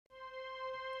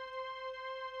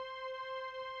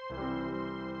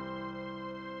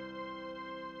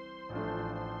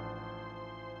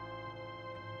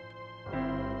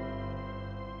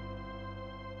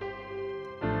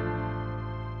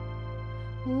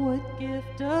What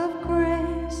gift of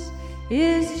grace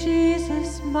is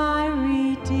Jesus my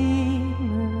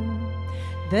Redeemer?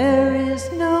 There is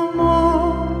no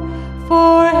more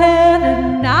for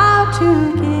heaven now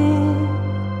to give.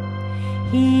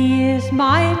 He is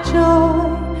my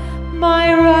joy,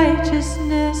 my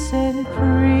righteousness and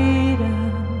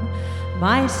freedom,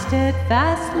 my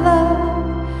steadfast love,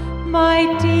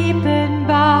 my deep and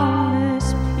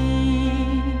boundless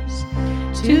peace.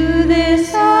 To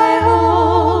this I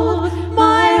hold,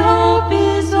 my hope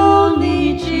is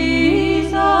only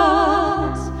Jesus,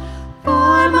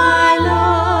 for my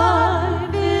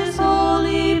life is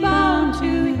wholly bound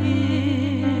to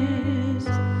His.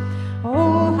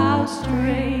 Oh, how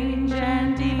strange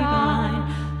and divine,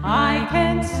 I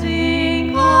can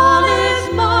sing all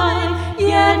is mine,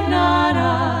 yet not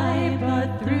I,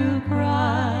 but through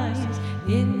Christ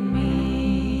in me.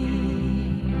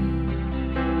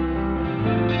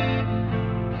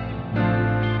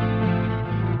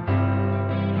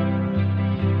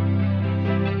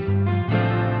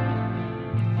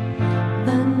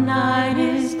 The night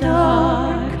is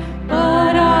dark,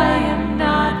 but I am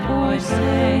not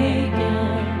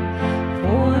forsaken,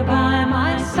 for by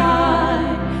my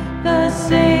side the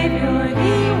Savior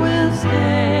He will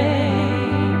stay.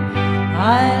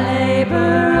 I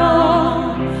labor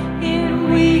on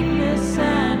in weakness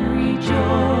and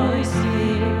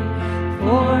rejoicing,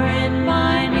 for in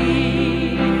my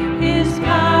need His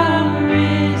power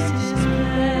is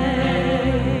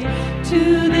displayed.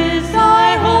 To this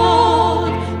I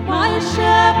hold, my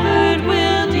shepherd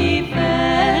will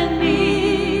defend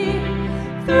me.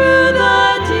 Through the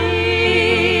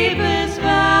deepest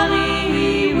valley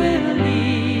He will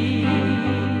lead.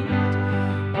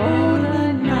 Oh,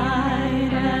 the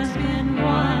night has been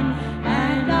won,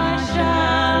 and I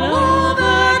shall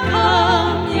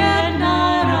overcome, yet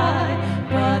not I,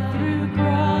 but through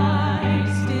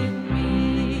Christ in me.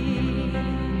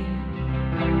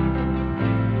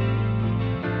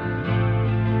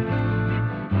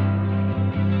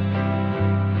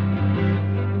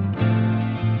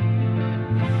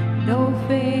 No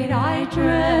fate I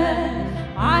dread,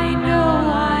 I know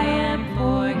I am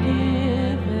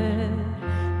forgiven.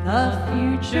 The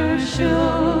future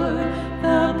sure,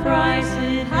 the price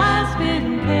it has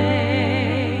been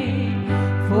paid.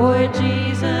 For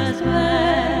Jesus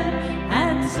bled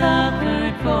and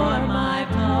suffered for my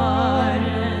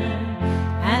pardon,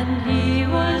 and He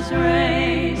was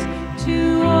raised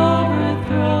to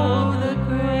overthrow the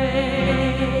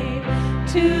grave.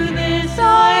 To this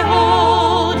I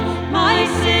hold, my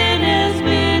sin has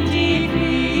been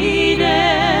defeated.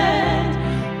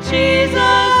 Jesus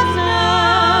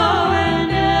now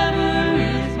and ever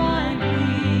is my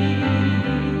plea.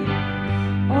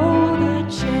 Oh, the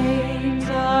chains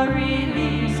are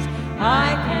released,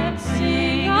 I can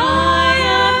sing, I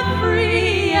am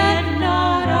free, yet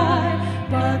not I,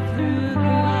 but through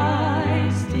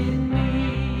Christ in me.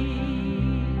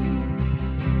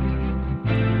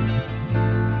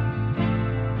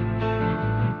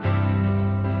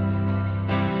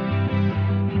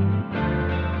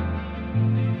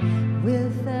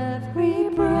 With every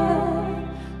breath,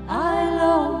 I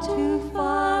long to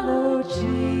follow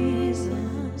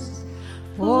Jesus,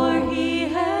 for He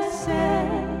has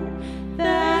said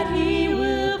that He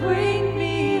will bring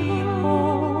me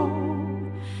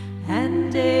home.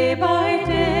 And day by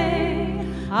day,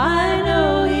 I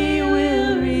know He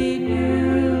will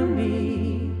renew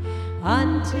me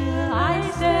until I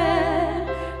stand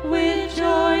with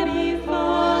joy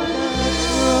before the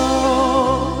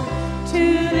throne. To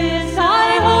this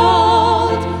I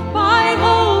hold, my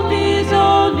hope is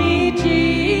only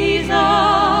Jesus.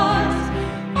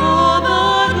 All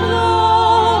the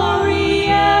glory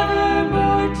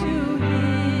evermore to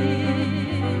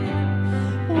Him.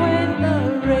 When the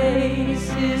race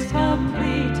is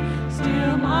complete,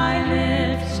 still my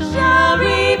lips shall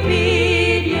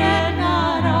repeat, yet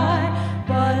not I,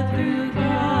 but through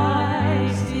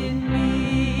Christ in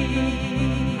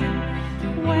me.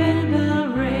 When the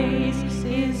race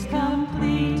is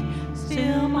complete,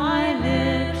 still my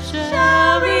lips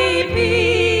shall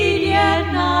repeat,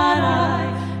 yet not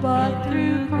I, but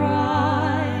through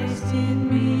Christ in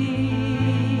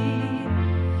me.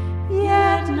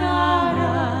 Yet not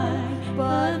I,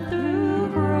 but through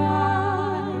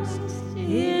Christ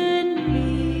in me.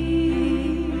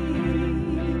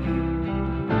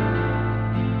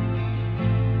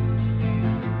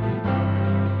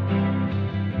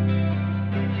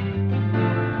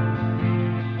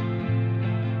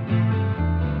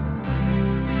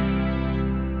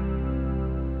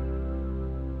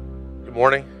 Good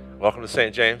morning. Welcome to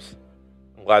St. James.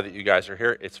 I'm glad that you guys are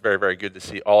here. It's very, very good to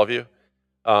see all of you.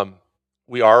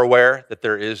 We are aware that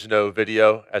there is no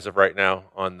video as of right now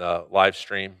on the live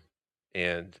stream,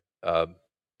 and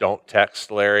don't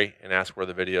text Larry and ask where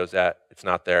the video's at. It's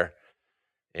not there,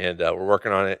 and we're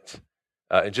working on it.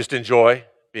 And just enjoy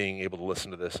being able to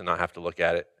listen to this and not have to look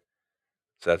at it.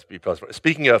 So that's be possible.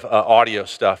 Speaking of audio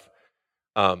stuff,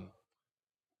 I've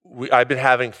been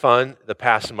having fun the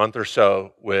past month or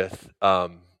so with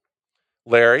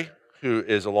Larry, who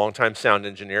is a longtime sound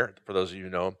engineer, for those of you who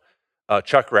know him,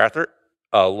 Chuck Rathert,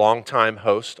 a longtime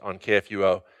host on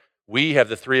KFUO.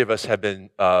 The three of us have been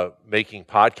making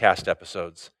podcast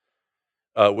episodes,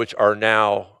 which are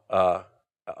now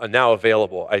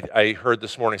available. I heard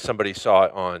this morning somebody saw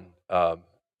it on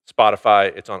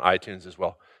Spotify. It's on iTunes as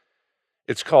well.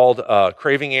 It's called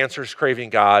Craving Answers, Craving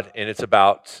God, and it's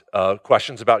about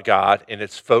questions about God, and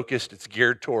it's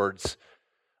geared towards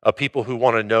people who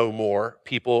want to know more,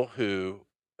 people who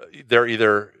they're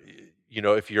either,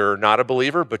 if you're not a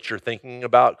believer, but you're thinking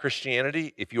about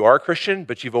Christianity, if you are a Christian,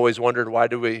 but you've always wondered, why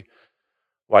do we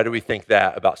think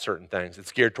that about certain things?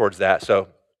 It's geared towards that. So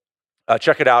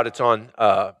check it out. It's on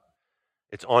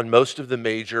most of the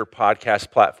major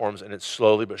podcast platforms, and it's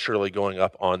slowly but surely going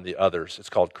up on the others. It's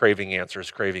called Craving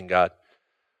Answers, Craving God.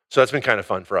 So that's been kind of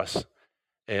fun for us.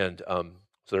 And so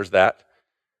there's that.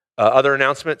 Other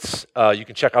announcements, you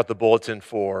can check out the bulletin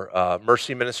for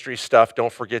Mercy Ministry stuff.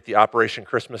 Don't forget the Operation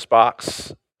Christmas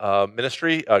Box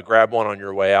ministry. Grab one on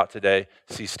your way out today.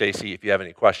 See Stacy if you have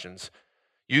any questions.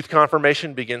 Youth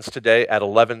confirmation begins today at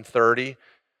 11:30.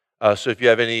 So if you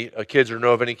have any kids or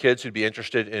know of any kids who'd be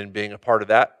interested in being a part of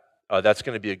that, that's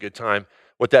going to be a good time.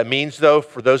 What that means, though,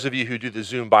 for those of you who do the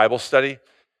Zoom Bible study,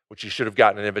 which you should have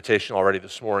gotten an invitation already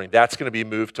this morning, that's going to be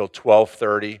moved till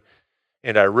 12:30.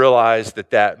 And I realize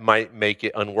that might make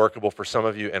it unworkable for some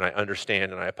of you, and I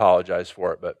understand and I apologize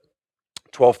for it. But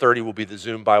 12:30 will be the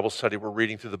Zoom Bible study. We're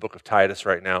reading through the book of Titus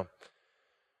right now.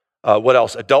 What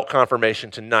else? Adult confirmation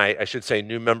tonight. I should say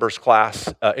new members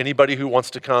class. Anybody who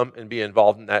wants to come and be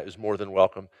involved in that is more than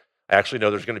welcome. I actually know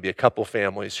there's going to be a couple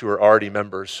families who are already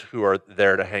members who are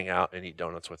there to hang out and eat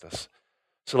donuts with us.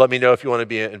 So let me know if you want to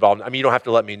be involved. I mean, you don't have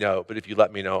to let me know, but if you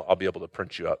let me know, I'll be able to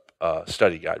print you up a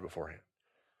study guide beforehand.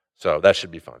 So that should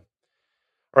be fun.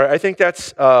 All right, I think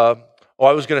that's all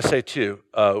I was going to say too.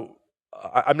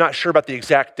 I'm not sure about the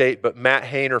exact date, but Matt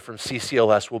Hayner from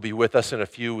CCLS will be with us in a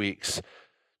few weeks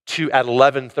at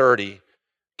 11:30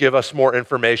 give us more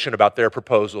information about their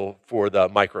proposal for the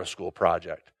micro school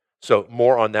project. So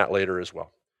more on that later as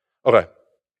well. Okay,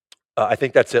 I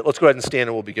think that's it. Let's go ahead and stand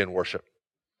and we'll begin worship.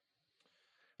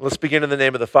 Let's begin in the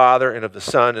name of the Father and of the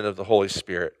Son and of the Holy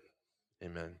Spirit.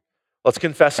 Amen. Let's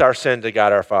confess our sin to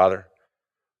God our Father.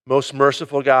 Most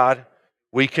merciful God,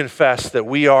 we confess that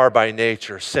we are by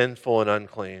nature sinful and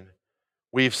unclean.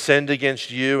 We've sinned against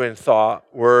you in thought,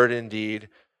 word, and deed,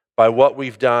 by what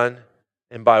we've done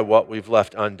and by what we've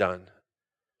left undone.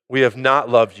 We have not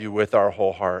loved you with our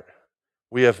whole heart.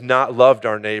 We have not loved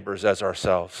our neighbors as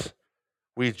ourselves.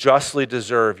 We justly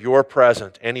deserve your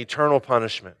present and eternal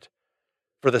punishment.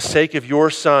 For the sake of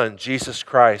your Son, Jesus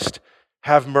Christ,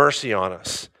 have mercy on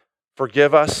us.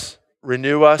 Forgive us,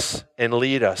 renew us, and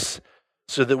lead us,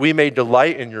 so that we may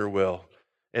delight in your will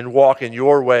and walk in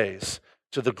your ways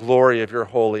to the glory of your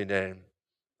holy name.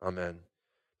 Amen.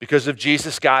 Because of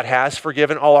Jesus, God has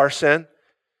forgiven all our sin.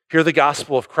 Hear the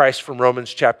gospel of Christ from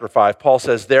Romans chapter 5. Paul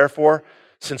says, therefore,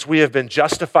 since we have been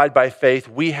justified by faith,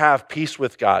 we have peace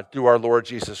with God through our Lord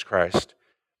Jesus Christ.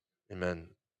 Amen.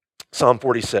 Psalm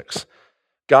 46.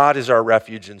 God is our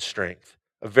refuge and strength,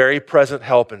 a very present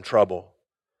help in trouble.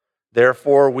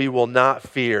 Therefore, we will not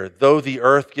fear, though the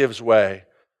earth gives way,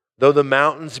 though the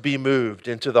mountains be moved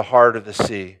into the heart of the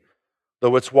sea,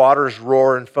 though its waters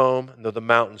roar and foam, and though the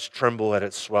mountains tremble at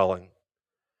its swelling.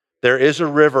 There is a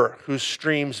river whose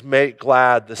streams make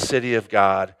glad the city of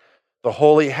God, the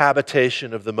holy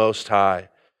habitation of the Most High.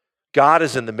 God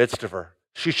is in the midst of her.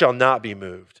 She shall not be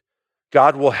moved.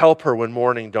 God will help her when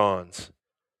morning dawns.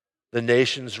 The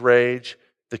nations rage,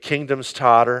 the kingdoms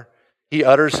totter. He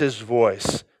utters his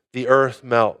voice. The earth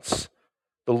melts.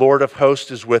 The Lord of hosts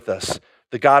is with us.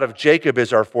 The God of Jacob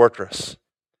is our fortress.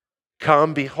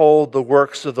 Come, behold the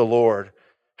works of the Lord,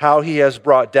 how he has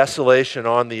brought desolation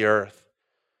on the earth.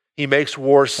 He makes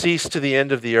war cease to the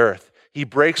end of the earth. He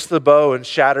breaks the bow and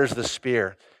shatters the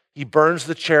spear. He burns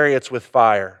the chariots with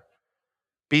fire.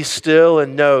 Be still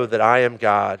and know that I am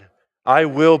God. I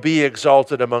will be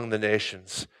exalted among the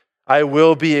nations. I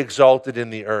will be exalted in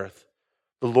the earth.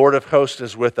 The Lord of hosts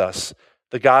is with us.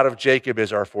 The God of Jacob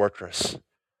is our fortress.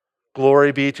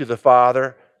 Glory be to the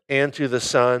Father, and to the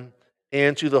Son,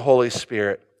 and to the Holy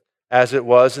Spirit, as it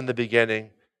was in the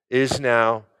beginning, is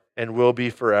now, and will be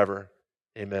forever.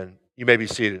 Amen. You may be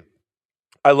seated.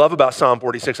 I love about Psalm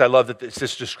 46, I love that it's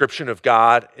this description of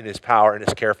God and his power and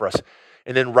his care for us.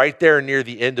 And then right there near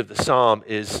the end of the psalm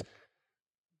is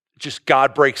just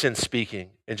God breaks in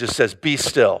speaking and just says, be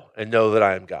still and know that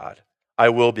I am God. I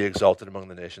will be exalted among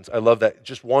the nations. I love that.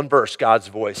 Just one verse, God's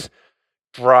voice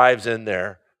drives in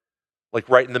there, like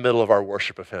right in the middle of our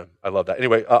worship of him. I love that.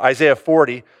 Anyway, Isaiah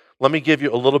 40, let me give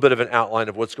you a little bit of an outline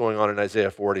of what's going on in Isaiah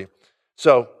 40.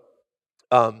 So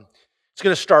it's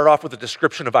going to start off with a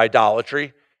description of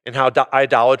idolatry and how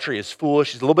idolatry is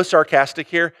foolish. He's a little bit sarcastic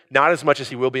here, not as much as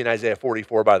he will be in Isaiah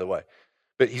 44, by the way.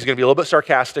 But he's going to be a little bit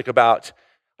sarcastic about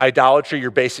idolatry.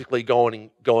 You're basically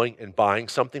going and buying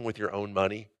something with your own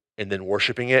money and then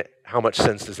worshiping it. How much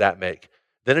sense does that make?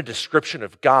 Then a description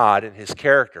of God and his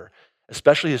character,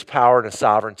 especially his power and his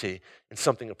sovereignty, and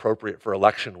something appropriate for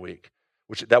election week,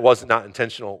 which that was not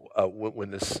intentional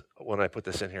when I put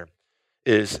this in here,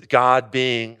 is God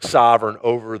being sovereign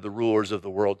over the rulers of the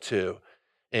world too,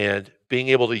 and being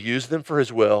able to use them for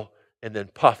his will and then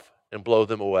puff and blow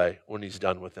them away when he's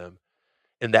done with them.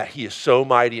 And that he is so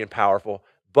mighty and powerful,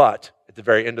 but at the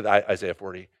very end of Isaiah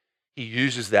 40, he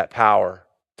uses that power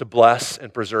to bless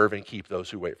and preserve and keep those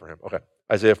who wait for him. Okay,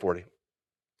 Isaiah 40.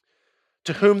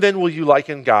 To whom then will you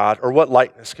liken God, or what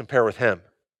likeness compare with him?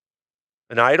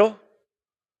 An idol?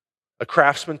 A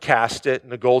craftsman cast it,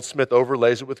 and a goldsmith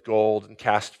overlays it with gold and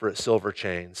casts for it silver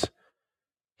chains.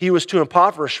 He who is too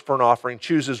impoverished for an offering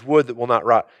chooses wood that will not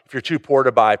rot. If you're too poor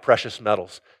to buy precious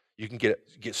metals, you can get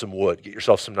some wood. Get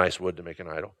yourself some nice wood to make an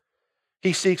idol.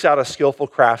 He seeks out a skillful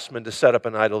craftsman to set up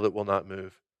an idol that will not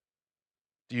move.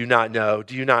 Do you not know?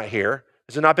 Do you not hear?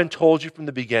 Has it not been told you from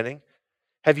the beginning?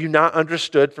 Have you not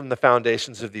understood from the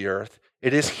foundations of the earth?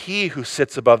 It is he who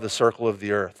sits above the circle of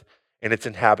the earth, and its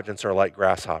inhabitants are like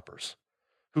grasshoppers,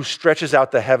 who stretches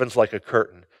out the heavens like a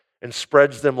curtain and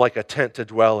spreads them like a tent to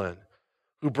dwell in,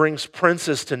 who brings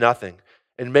princes to nothing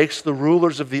and makes the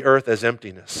rulers of the earth as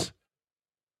emptiness.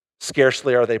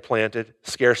 Scarcely are they planted,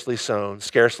 scarcely sown,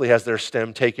 scarcely has their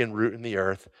stem taken root in the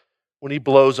earth, when he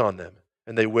blows on them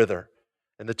and they wither,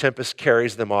 and the tempest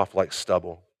carries them off like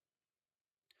stubble.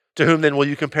 To whom then will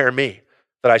you compare me,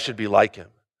 that I should be like him,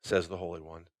 says the Holy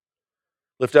One?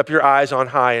 Lift up your eyes on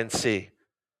high and see.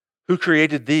 Who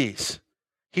created these?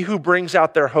 He who brings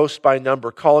out their host by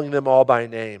number, calling them all by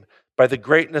name, by the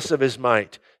greatness of his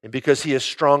might, and because he is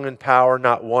strong in power,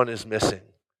 not one is missing.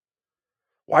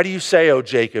 Why do you say, O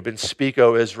Jacob, and speak,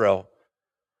 O Israel,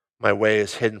 my way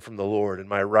is hidden from the Lord, and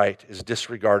my right is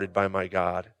disregarded by my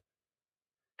God?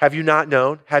 Have you not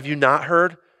known? Have you not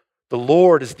heard? The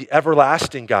Lord is the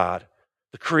everlasting God,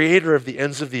 the creator of the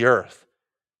ends of the earth.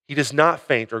 He does not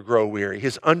faint or grow weary.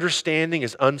 His understanding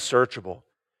is unsearchable.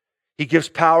 He gives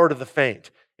power to the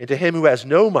faint, and to him who has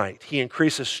no might, he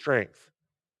increases strength.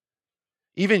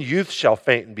 Even youth shall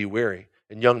faint and be weary,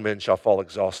 and young men shall fall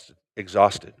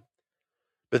exhausted.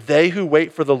 But they who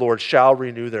wait for the Lord shall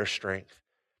renew their strength.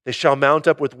 They shall mount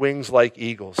up with wings like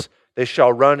eagles. They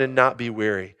shall run and not be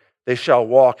weary. They shall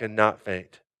walk and not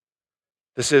faint.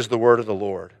 This is the word of the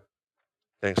Lord.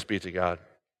 Thanks be to God.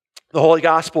 The Holy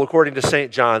Gospel according to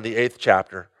St. John, the 8th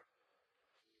chapter.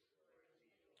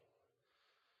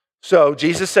 So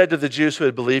Jesus said to the Jews who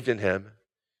had believed in him,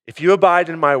 if you abide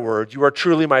in my word, you are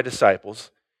truly my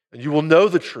disciples, and you will know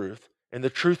the truth, and the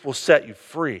truth will set you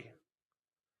free.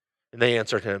 And they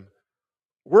answered him,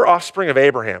 we're offspring of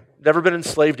Abraham, never been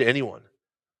enslaved to anyone.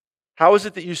 How is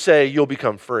it that you say you'll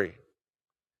become free?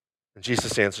 And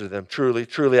Jesus answered them, truly,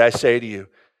 truly, I say to you,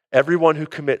 everyone who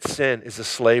commits sin is a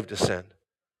slave to sin.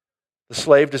 The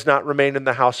slave does not remain in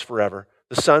the house forever.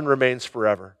 The son remains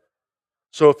forever.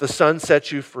 So if the Son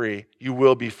sets you free, you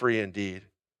will be free indeed.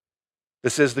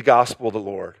 This is the gospel of the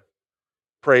Lord.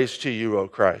 Praise to you, O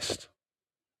Christ.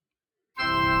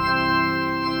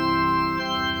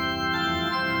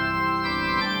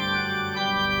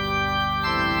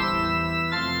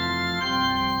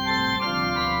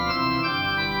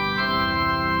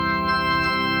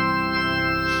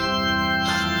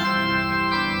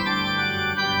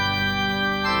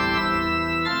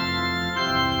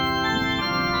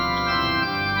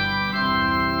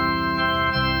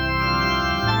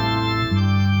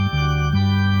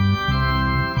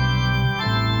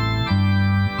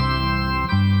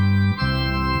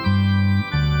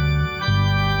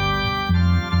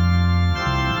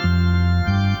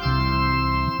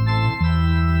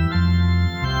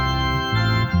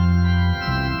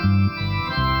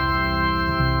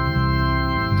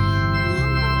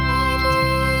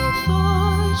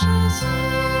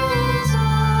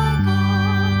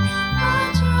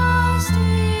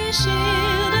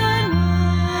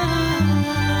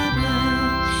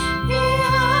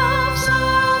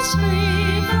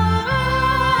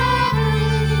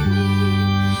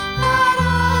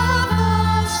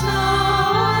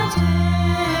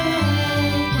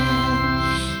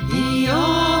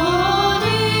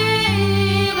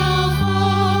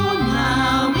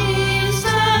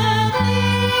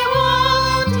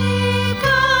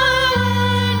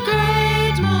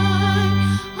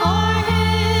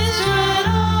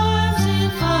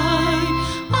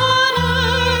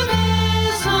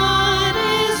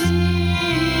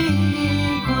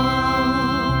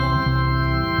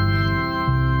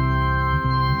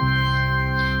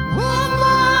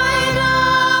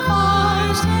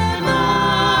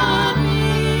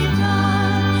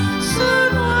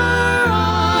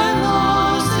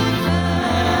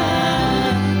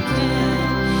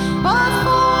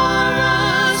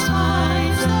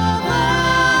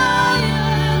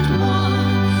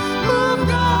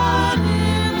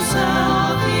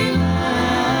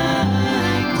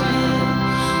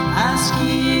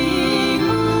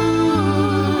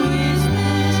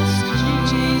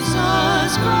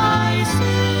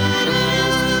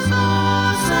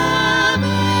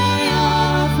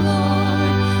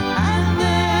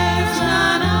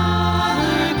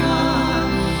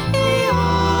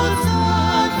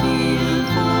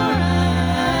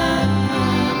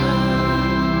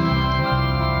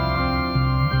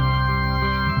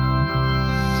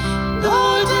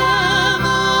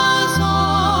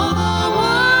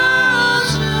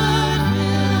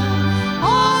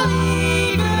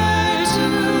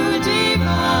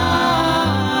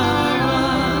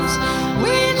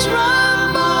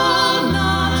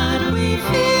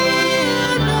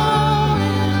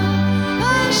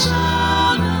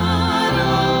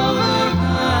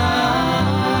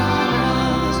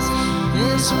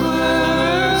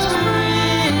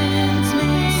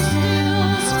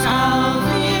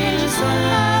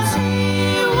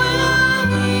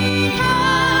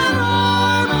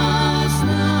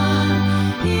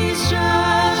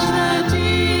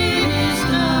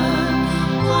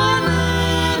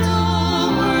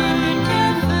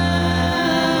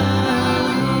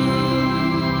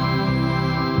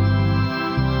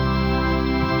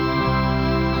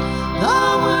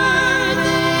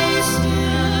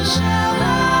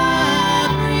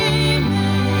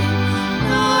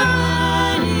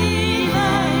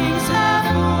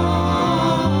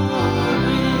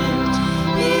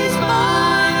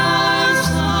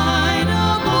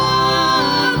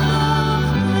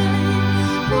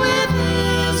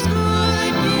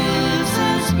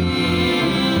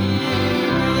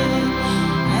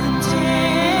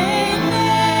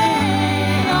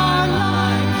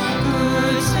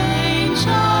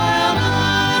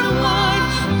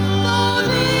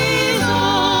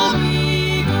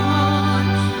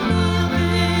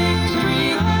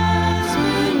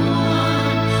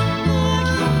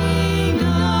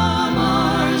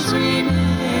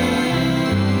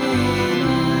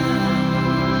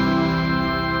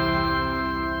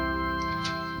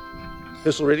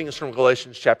 Epistle reading is from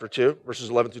Galatians chapter 2, verses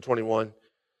 11 through 21.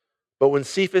 But when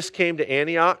Cephas came to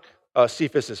Antioch,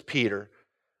 Cephas is Peter,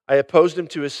 I opposed him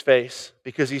to his face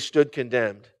because he stood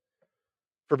condemned.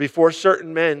 For before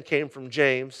certain men came from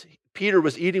James, Peter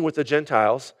was eating with the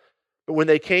Gentiles, but when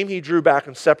they came, he drew back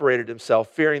and separated himself,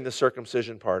 fearing the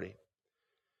circumcision party.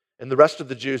 And the rest of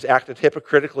the Jews acted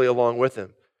hypocritically along with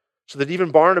him, so that even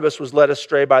Barnabas was led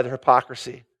astray by their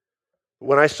hypocrisy. But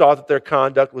when I saw that their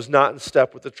conduct was not in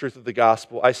step with the truth of the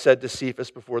gospel, I said to Cephas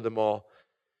before them all,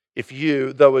 if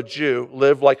you, though a Jew,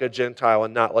 live like a Gentile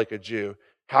and not like a Jew,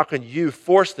 how can you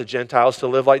force the Gentiles to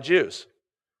live like Jews?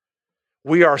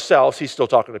 We ourselves, he's still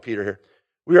talking to Peter here,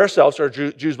 we ourselves are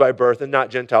Jews by birth and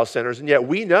not Gentile sinners, and yet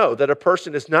we know that a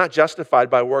person is not justified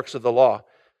by works of the law,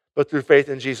 but through faith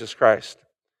in Jesus Christ.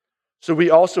 So we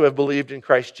also have believed in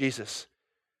Christ Jesus,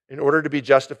 in order to be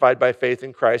justified by faith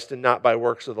in Christ and not by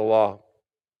works of the law.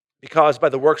 Because by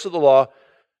the works of the law,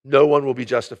 no one will be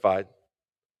justified.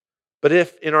 But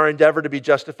if in our endeavor to be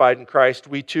justified in Christ,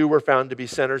 we too were found to be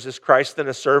sinners, is Christ then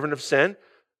a servant of sin?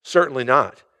 Certainly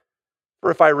not.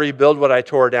 For if I rebuild what I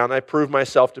tore down, I prove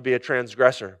myself to be a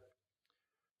transgressor.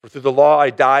 For through the law I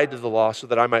died to the law so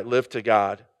that I might live to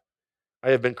God.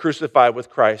 I have been crucified with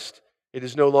Christ. It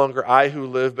is no longer I who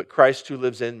live, but Christ who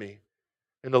lives in me.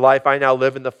 In the life I now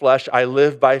live in the flesh, I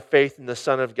live by faith in the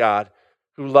Son of God,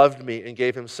 who loved me and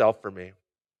gave himself for me.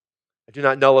 I do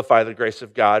not nullify the grace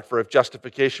of God, for if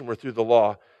justification were through the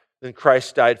law, then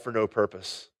Christ died for no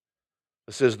purpose.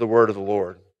 This is the word of the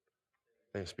Lord.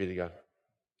 Thanks be to God.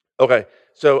 Okay,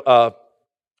 so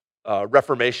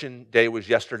Reformation Day was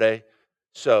yesterday,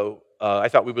 so I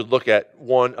thought we would look at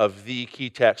one of the key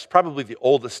texts, probably the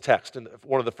oldest text, and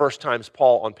one of the first times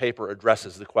Paul on paper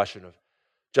addresses the question of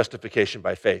justification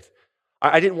by faith.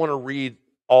 I didn't want to read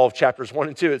all of chapters 1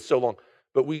 and 2, it's so long.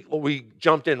 But we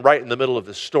jumped in right in the middle of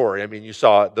this story. I mean, you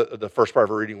saw the first part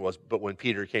of our reading was, but when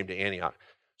Peter came to Antioch.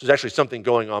 So there's actually something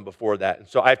going on before that. And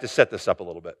so I have to set this up a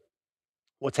little bit.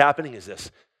 What's happening is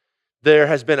this. There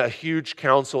has been a huge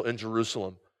council in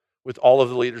Jerusalem with all of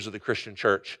the leaders of the Christian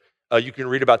church. You can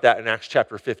read about that in Acts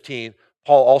chapter 15.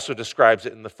 Paul also describes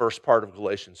it in the first part of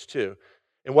Galatians 2.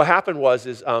 And what happened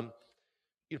was,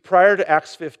 prior to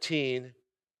Acts 15,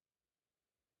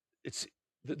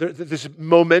 this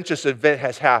momentous event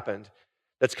has happened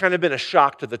that's kind of been a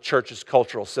shock to the church's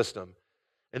cultural system.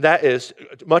 And that is,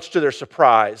 much to their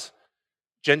surprise,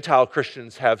 Gentile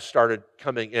Christians have started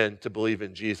coming in to believe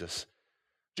in Jesus.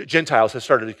 Gentiles have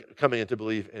started coming in to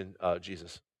believe in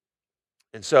Jesus.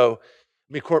 And so,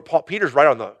 Peter's right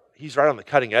on the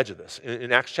cutting edge of this.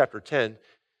 In Acts chapter 10,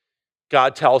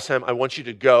 God tells him, I want you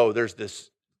to go. There's this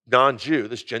non-Jew,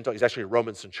 this Gentile, he's actually a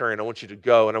Roman centurion. I want you to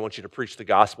go and I want you to preach the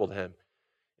gospel to him.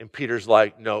 And Peter's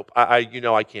like, nope, I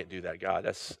can't do that, God.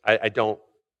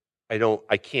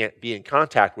 I can't be in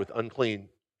contact with unclean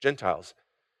Gentiles.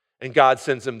 And God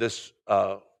sends him this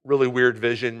really weird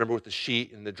vision, remember with the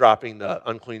sheet and the dropping the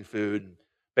unclean food, and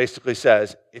basically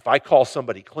says, if I call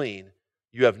somebody clean,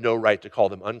 you have no right to call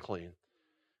them unclean.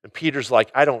 And Peter's like,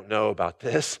 I don't know about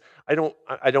this. I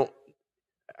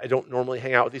don't normally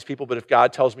hang out with these people, but if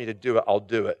God tells me to do it, I'll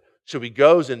do it. So he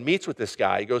goes and meets with this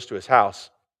guy. He goes to his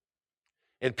house.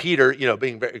 And Peter,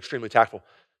 being extremely tactful,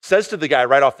 says to the guy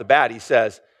right off the bat, he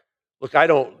says, look, I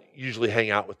don't usually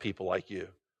hang out with people like you.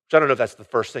 Which I don't know if that's the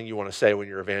first thing you want to say when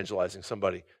you're evangelizing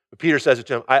somebody. But Peter says it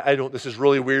to him, this is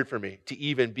really weird for me to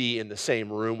even be in the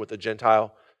same room with a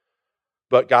Gentile.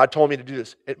 But God told me to do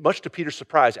this. And much to Peter's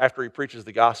surprise, after he preaches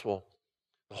the gospel,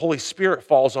 the Holy Spirit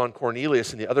falls on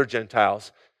Cornelius and the other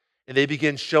Gentiles, and they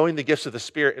begin showing the gifts of the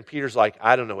Spirit, and Peter's like,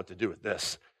 I don't know what to do with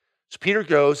this. So Peter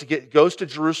goes to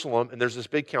Jerusalem, and there's this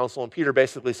big council, and Peter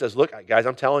basically says, look, guys,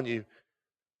 I'm telling you,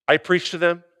 I preached to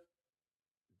them.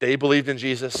 They believed in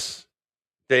Jesus.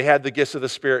 They had the gifts of the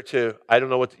Spirit too. I don't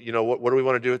know what do we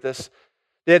want to do with this?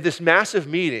 They had this massive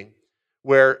meeting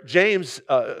where James,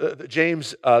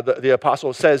 the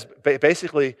apostle, says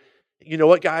basically, you know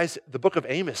what, guys? The book of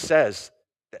Amos says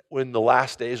that when the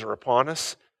last days are upon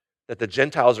us, that the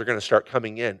Gentiles are going to start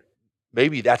coming in.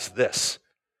 Maybe that's this.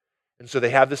 And so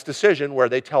they have this decision where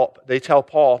they tell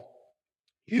Paul,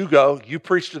 you go, you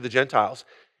preach to the Gentiles,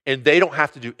 and they don't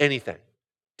have to do anything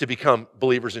to become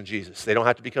believers in Jesus. They don't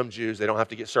have to become Jews. They don't have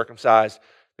to get circumcised.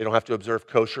 They don't have to observe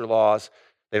kosher laws.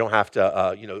 They don't have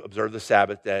to observe the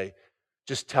Sabbath day.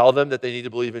 Just tell them that they need to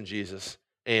believe in Jesus,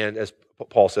 and as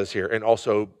Paul says here, and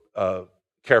also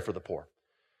care for the poor.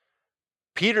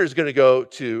 Peter is going to go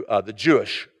to the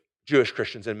Jewish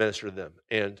Christians and minister to them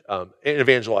and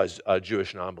evangelize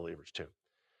Jewish non-believers too.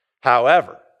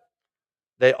 However,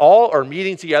 they all are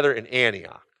meeting together in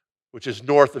Antioch, which is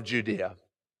north of Judea.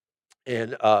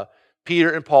 And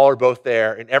Peter and Paul are both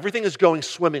there, and everything is going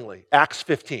swimmingly. Acts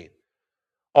 15.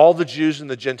 All the Jews and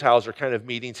the Gentiles are kind of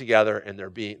meeting together, and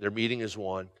they're meeting as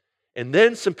one. And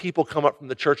then some people come up from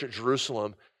the church at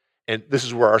Jerusalem, and this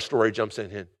is where our story jumps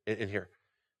in here.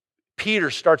 Peter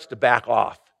starts to back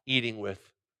off eating with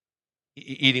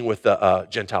the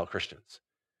Gentile Christians,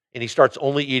 and he starts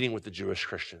only eating with the Jewish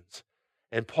Christians.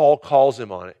 And Paul calls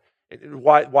him on it. And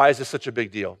why is this such a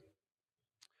big deal?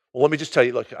 Well, let me just tell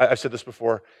you, look, I've said this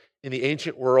before. In the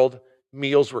ancient world,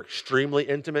 meals were extremely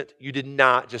intimate. You did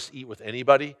not just eat with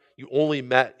anybody. You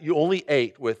only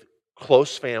ate with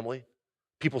close family,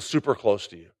 people super close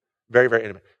to you. Very, very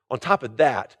intimate. On top of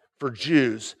that, for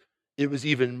Jews, it was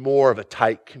even more of a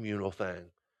tight communal thing,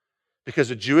 because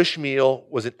a Jewish meal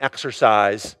was an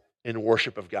exercise in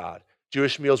worship of God.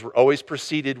 Jewish meals were always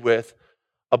preceded with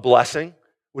a blessing,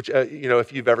 which,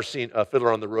 if you've ever seen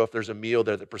Fiddler on the Roof, there's a meal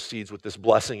there that precedes with this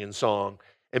blessing and song.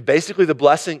 And basically the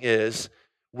blessing is,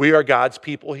 we are God's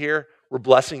people here. We're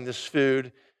blessing this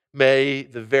food. May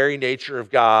the very nature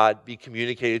of God be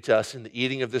communicated to us in the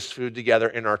eating of this food together,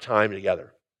 in our time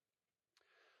together.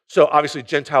 So obviously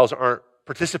Gentiles aren't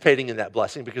participating in that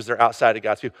blessing because they're outside of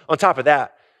God's people. On top of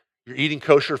that, you're eating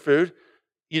kosher food.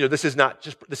 This is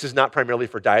not primarily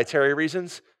for dietary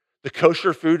reasons. The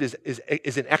kosher food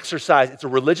is an exercise. It's a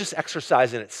religious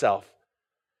exercise in itself.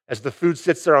 As the food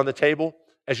sits there on the table,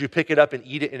 as you pick it up and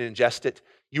eat it and ingest it,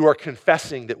 you are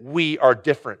confessing that we are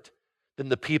different than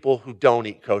the people who don't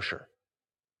eat kosher.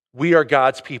 We are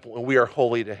God's people, and we are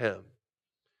holy to Him.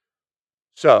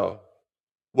 So,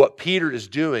 what Peter is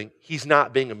doing, he's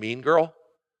not being a mean girl.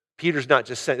 Peter's not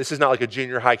just saying, this is not like a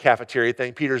junior high cafeteria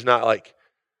thing. Peter's not like,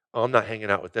 oh, I'm not hanging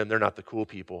out with them. They're not the cool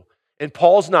people. And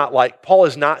Paul is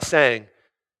not saying,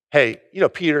 hey,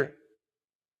 Peter,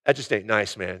 that just ain't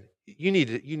nice, man. You need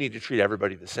to treat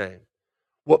everybody the same.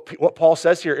 What Paul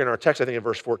says here in our text, I think in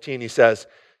verse 14, he says,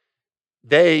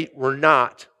 they were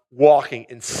not walking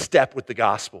in step with the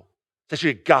gospel. It's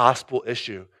actually a gospel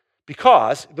issue.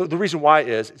 Because the reason why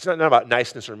is, it's not about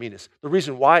niceness or meanness. The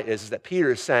reason why is that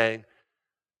Peter is saying,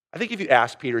 I think if you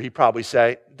ask Peter, he'd probably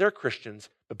say, they're Christians.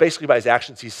 But basically by his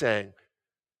actions, he's saying,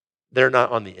 they're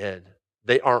not on the end.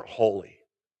 They aren't holy.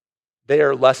 They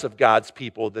are less of God's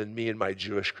people than me and my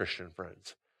Jewish Christian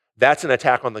friends. That's an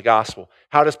attack on the gospel.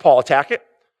 How does Paul attack it?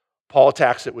 Paul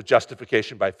attacks it with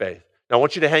justification by faith. Now, I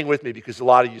want you to hang with me, because a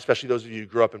lot of you, especially those of you who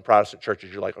grew up in Protestant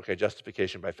churches, you're like, okay,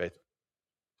 justification by faith.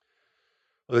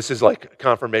 Well, this is like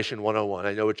confirmation 101.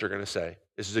 I know what you're going to say.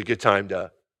 This is a good time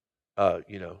to,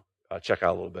 check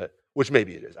out a little bit, which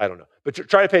maybe it is. I don't know. But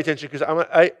try to pay attention,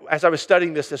 because as I was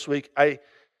studying this week,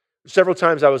 several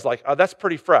times I was like, oh, that's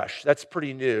pretty fresh. That's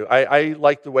pretty new. I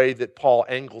like the way that Paul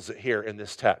angles it here in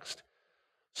this text.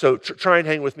 So try and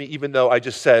hang with me, even though I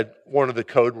just said one of the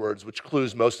code words, which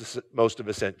clues most of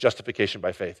us in, justification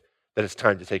by faith, that it's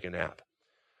time to take a nap.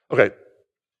 Okay,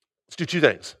 let's do two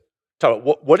things. Talk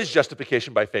about what is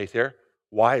justification by faith here?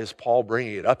 Why is Paul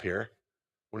bringing it up here?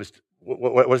 What does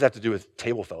that have to do with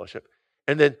table fellowship?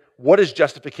 And then, what does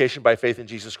justification by faith in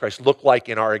Jesus Christ look like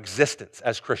in our existence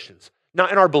as Christians?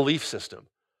 Not in our belief system,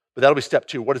 but that'll be step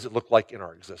 2. What does it look like in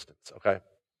our existence, okay?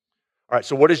 All right,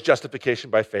 so what is justification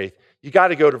by faith? You got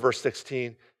to go to verse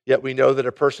 16. Yet we know that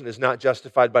a person is not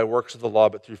justified by works of the law,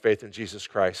 but through faith in Jesus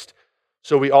Christ.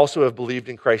 So we also have believed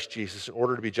in Christ Jesus in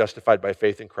order to be justified by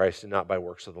faith in Christ and not by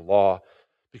works of the law.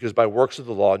 Because by works of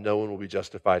the law, no one will be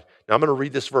justified. Now I'm going to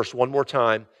read this verse one more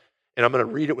time, and I'm going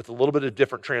to read it with a little bit of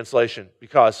different translation,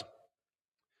 because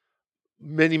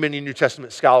many, many New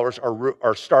Testament scholars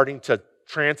are starting to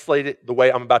translate it the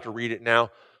way I'm about to read it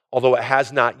now, although it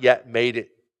has not yet made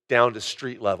it down to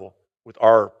street level with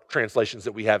our translations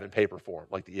that we have in paper form,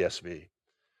 like the ESV.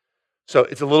 So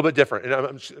it's a little bit different.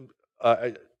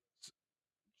 And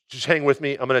just hang with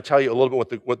me. I'm going to tell you a little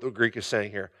bit what the Greek is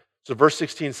saying here. So verse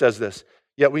 16 says this,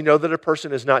 yet we know that a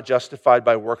person is not justified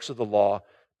by works of the law,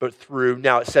 but through,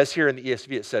 now it says here in the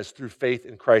ESV, it says through faith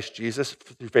in Christ Jesus,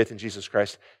 through faith in Jesus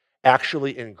Christ.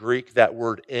 Actually in Greek, that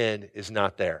word in is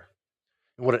not there.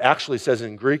 And what it actually says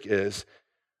in Greek is,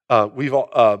 we're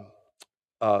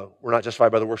not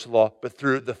justified by the works of the law, but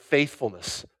through the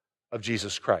faithfulness of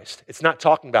Jesus Christ. It's not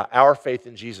talking about our faith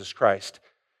in Jesus Christ.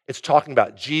 It's talking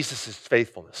about Jesus'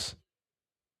 faithfulness.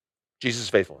 Jesus'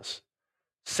 faithfulness.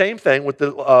 Same thing with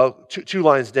the two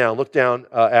lines down. Look down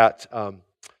at,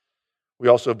 we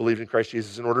also believed in Christ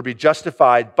Jesus in order to be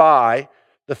justified by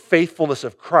the faithfulness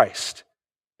of Christ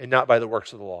and not by the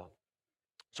works of the law.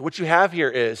 So what you have here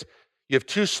is, you have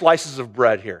two slices of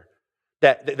bread here.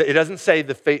 That it doesn't say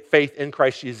the faith in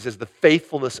Christ Jesus, it says the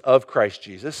faithfulness of Christ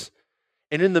Jesus.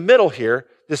 And in the middle here,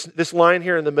 this line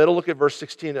here in the middle, look at verse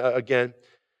 16 again.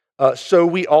 So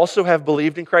we also have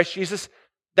believed in Christ Jesus.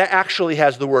 That actually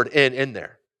has the word in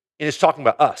there. And it's talking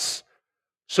about us.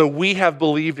 So we have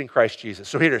believed in Christ Jesus.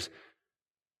 So here it is.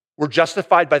 We're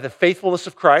justified by the faithfulness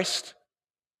of Christ.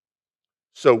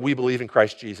 So we believe in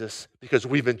Christ Jesus because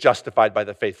we've been justified by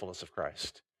the faithfulness of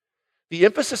Christ. The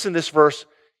emphasis in this verse,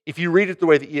 if you read it the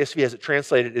way the ESV has it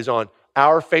translated, is on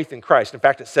our faith in Christ. In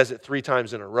fact, it says it 3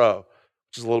 times in a row,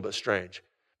 which is a little bit strange.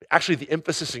 But actually, the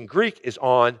emphasis in Greek is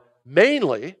on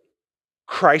mainly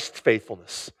Christ's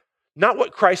faithfulness. Not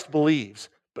what Christ believes,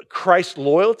 but Christ's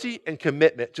loyalty and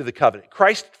commitment to the covenant.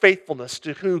 Christ's faithfulness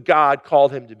to who God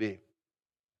called him to be.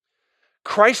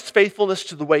 Christ's faithfulness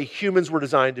to the way humans were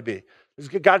designed to be.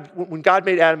 When God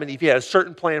made Adam and Eve, he had a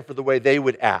certain plan for the way they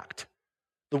would act,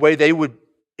 the way they would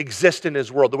exist in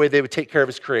his world, the way they would take care of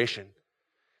his creation.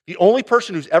 The only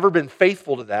person who's ever been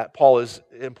faithful to that, Paul is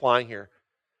implying here,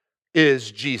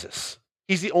 is Jesus.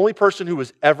 He's the only person who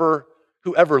ever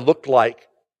looked like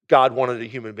God wanted a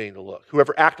human being to look,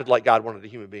 whoever acted like God wanted a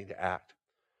human being to act.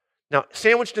 Now,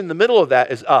 sandwiched in the middle of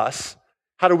that is us.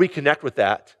 How do we connect with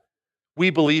that? We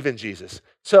believe in Jesus.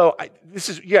 So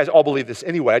you guys all believe this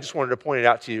anyway. I just wanted to point it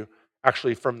out to you,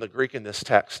 actually, from the Greek in this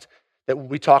text, that when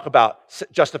we talk about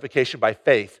justification by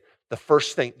faith, the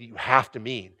first thing that you have to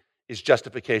mean is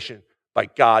justification by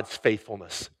God's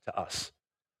faithfulness to us.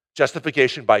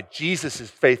 Justification by Jesus'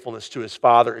 faithfulness to his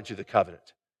Father and to the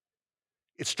covenant.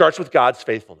 It starts with God's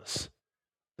faithfulness.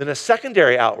 Then a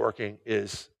secondary outworking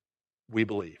is we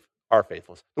believe, our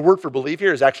faithfulness. The word for believe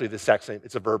here is actually the exact same.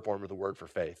 It's a verb form of the word for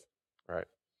faith. Right?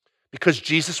 Because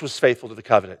Jesus was faithful to the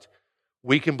covenant,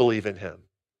 we can believe in him.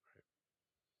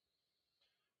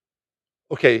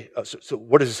 Okay, so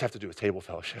what does this have to do with table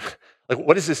fellowship? Like,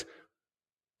 what is this?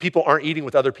 People aren't eating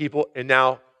with other people, and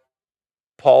now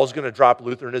Paul's going to drop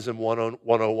Lutheranism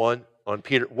 101 on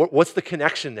Peter. What's the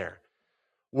connection there?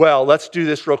 Well, let's do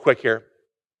this real quick here.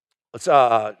 Let's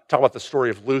talk about the story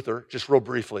of Luther, just real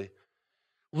briefly.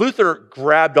 Luther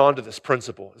grabbed onto this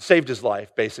principle. It saved his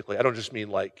life, basically. I don't just mean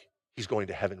like he's going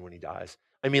to heaven when he dies.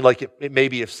 I mean like it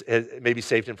maybe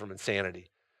saved him from insanity.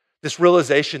 This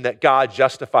realization that God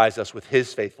justifies us with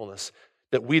his faithfulness,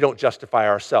 that we don't justify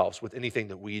ourselves with anything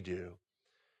that we do.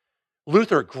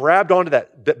 Luther grabbed onto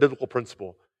that biblical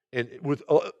principle. And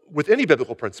with any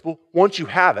biblical principle, once you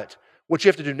have it, what you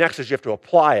have to do next is you have to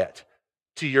apply it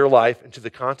to your life and to the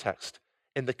context.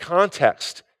 And the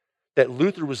context that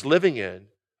Luther was living in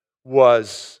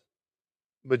was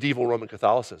medieval Roman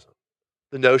Catholicism.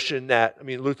 The notion that,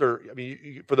 Luther,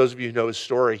 for those of you who know his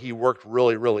story, he worked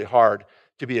really, really hard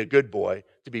to be a good boy,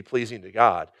 to be pleasing to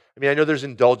God. I know there's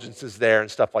indulgences there and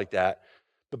stuff like that.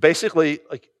 But basically,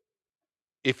 like,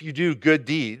 if you do good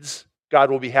deeds,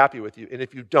 God will be happy with you. And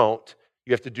if you don't,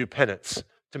 you have to do penance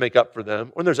to make up for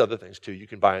them. And there's other things too. You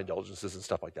can buy indulgences and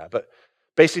stuff like that. But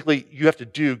basically, you have to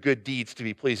do good deeds to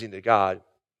be pleasing to God.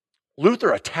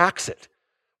 Luther attacks it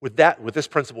with this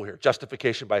principle here,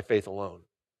 justification by faith alone.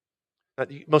 Now,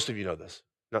 most of you know this.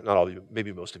 Not all of you,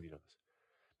 maybe most of you know this.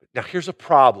 But now here's a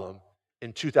problem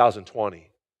in 2020.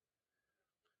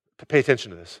 Pay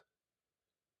attention to this.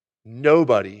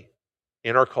 Nobody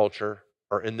in our culture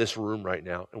or in this room right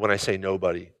now, and when I say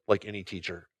nobody, like any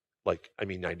teacher,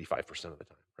 95% of the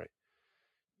time, right?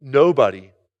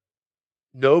 Nobody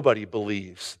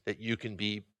believes that you can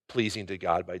be pleasing to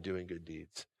God by doing good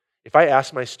deeds. If I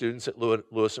ask my students at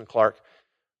Lewis and Clark,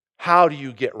 how do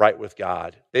you get right with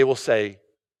God? They will say,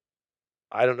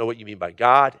 I don't know what you mean by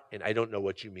God, and I don't know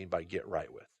what you mean by get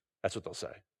right with. That's what they'll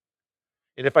say.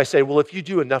 And if I say, well, if you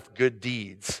do enough good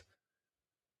deeds,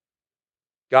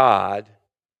 God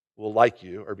will like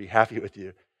you or be happy with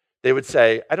you, they would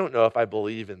say, I don't know if I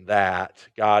believe in that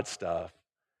God stuff.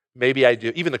 Maybe I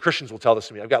do. Even the Christians will tell this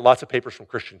to me. I've got lots of papers from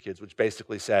Christian kids which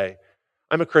basically say,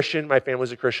 I'm a Christian, my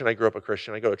family's a Christian, I grew up a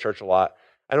Christian, I go to church a lot.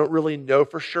 I don't really know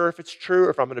for sure if it's true or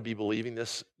if I'm going to be believing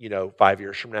this, 5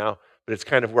 years from now, but it's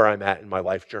kind of where I'm at in my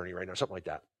life journey right now, something like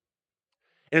that.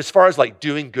 And as far as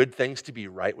doing good things to be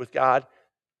right with God,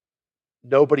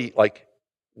 nobody,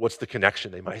 what's the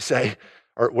connection, they might say?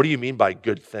 Or what do you mean by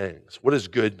good things? What does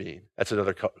good mean? That's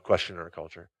another question in our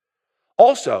culture.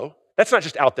 Also, that's not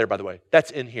just out there, by the way.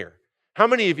 That's in here. How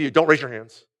many of you, don't raise your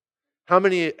hands, how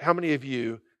many of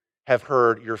you have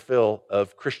heard your fill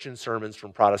of Christian sermons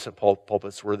from Protestant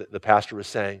pulpits where the pastor was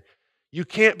saying, you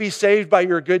can't be saved by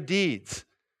your good deeds?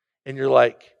 And you're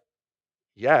like,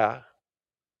 yeah,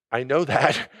 I know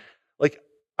that.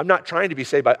 I'm not trying to be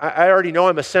saved by, I already know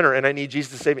I'm a sinner and I need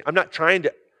Jesus to save me. I'm not trying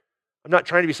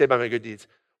to be saved by my good deeds.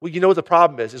 Well, you know what the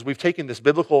problem is we've taken this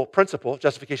biblical principle,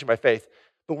 justification by faith,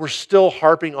 but we're still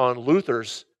harping on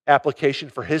Luther's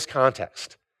application for his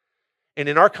context. And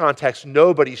in our context,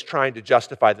 nobody's trying to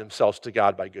justify themselves to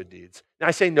God by good deeds. Now,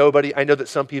 I say nobody. I know that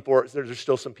some people, there's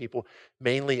still some people,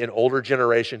 mainly an older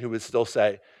generation, who would still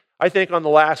say, I think on the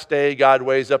last day, God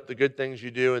weighs up the good things you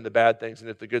do and the bad things, and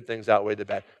if the good things outweigh the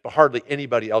bad. But hardly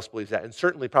anybody else believes that, and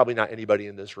certainly probably not anybody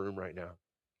in this room right now.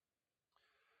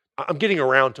 I'm getting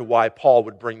around to why Paul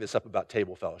would bring this up about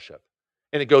table fellowship.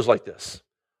 And it goes like this.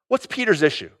 What's Peter's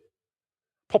issue?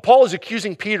 Paul is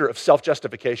accusing Peter of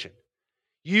self-justification.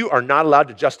 You are not allowed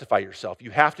to justify yourself.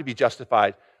 You have to be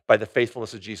justified by the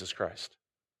faithfulness of Jesus Christ.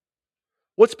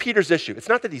 What's Peter's issue? It's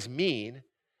not that he's mean.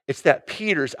 It's that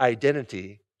Peter's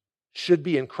identity should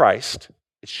be in Christ.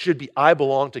 It should be, I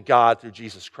belong to God through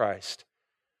Jesus Christ.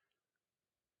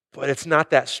 But it's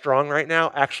not that strong right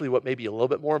now. Actually, what may be a little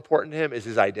bit more important to him is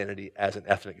his identity as an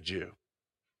ethnic Jew.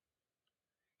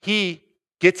 He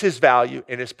gets his value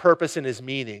and his purpose and his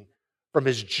meaning from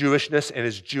his Jewishness and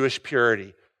his Jewish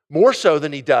purity, more so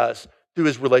than he does through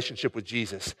his relationship with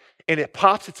Jesus. And it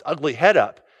pops its ugly head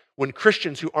up when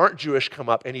Christians who aren't Jewish come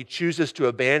up and he chooses to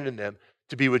abandon them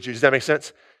to be with Jews. Does that make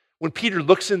sense? When Peter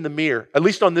looks in the mirror, at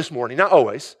least on this morning, not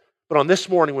always, but on this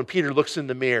morning when Peter looks in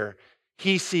the mirror,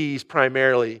 he sees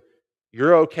primarily,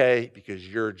 you're okay because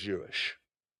you're Jewish,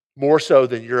 more so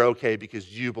than you're okay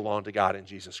because you belong to God in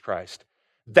Jesus Christ.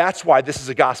 That's why this is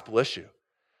a gospel issue.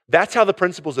 That's how the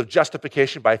principles of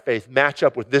justification by faith match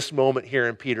up with this moment here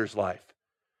in Peter's life.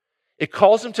 It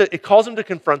calls him to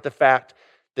confront the fact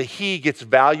that he gets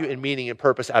value and meaning and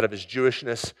purpose out of his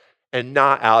Jewishness and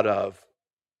not out of,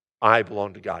 I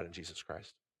belong to God in Jesus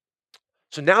Christ.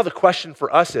 So now the question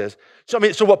for us is,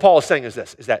 so what Paul is saying is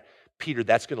this, is that, Peter,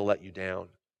 that's going to let you down.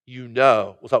 You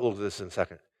know, we'll talk about this in a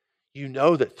second. You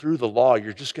know that through the law,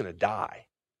 you're just going to die.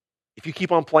 If you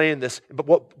keep on playing this, but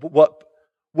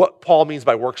what Paul means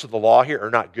by works of the law here are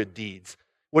not good deeds.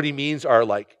 What he means are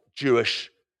like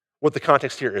Jewish, what the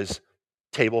context here is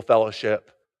table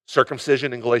fellowship,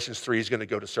 circumcision in Galatians 3 is going to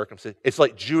go to circumcision. It's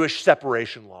like Jewish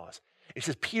separation laws. He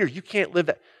says, Peter, you can't live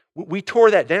that. We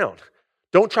tore that down.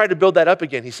 Don't try to build that up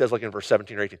again, he says, like in verse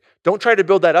 17 or 18. Don't try to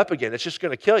build that up again. It's just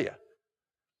going to kill you.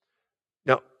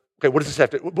 Now, okay, what does this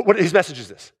have to, what his message is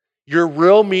this? Your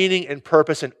real meaning and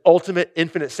purpose and ultimate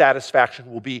infinite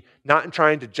satisfaction will be not in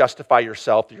trying to justify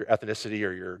yourself through your ethnicity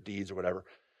or your deeds or whatever,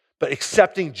 but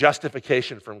accepting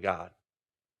justification from God.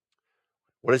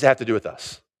 What does it have to do with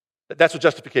us? That's what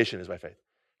justification is by faith.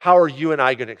 How are you and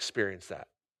I going to experience that?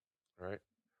 All right.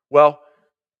 Well,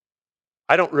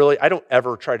 I don't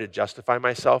ever try to justify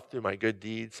myself through my good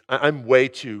deeds. I'm way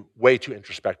too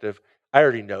introspective. I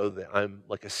already know that I'm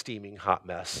like a steaming hot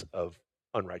mess of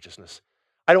unrighteousness.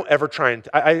 I don't ever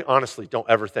I honestly don't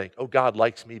ever think, oh, God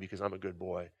likes me because I'm a good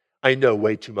boy. I know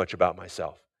way too much about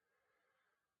myself.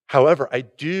 However, I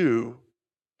do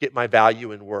get my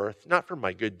value and worth, not from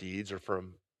my good deeds or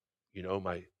from,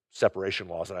 my separation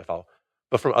laws that I follow,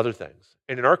 but from other things.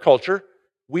 And in our culture,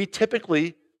 we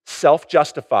typically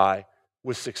self-justify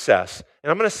with success.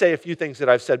 And I'm going to say a few things that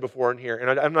I've said before in here,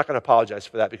 and I'm not going to apologize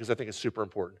for that because I think it's super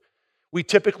important. We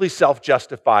typically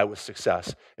self-justify with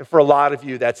success. And for a lot of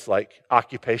you, that's like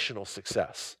occupational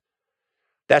success.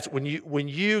 That's when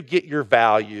you get your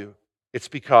value, it's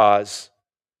because,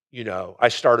 I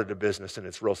started a business and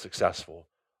it's real successful.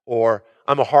 Or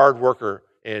I'm a hard worker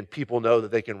and people know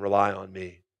that they can rely on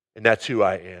me. And that's who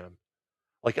I am.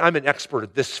 Like I'm an expert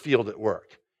at this field at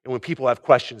work. And when people have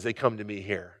questions, they come to me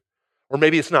here. Or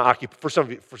maybe it's not, for some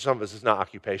of us, it's not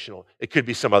occupational. It could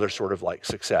be some other sort of like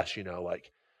success,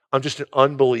 like I'm just an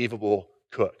unbelievable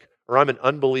cook, or I'm an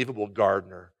unbelievable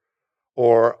gardener,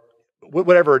 or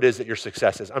whatever it is that your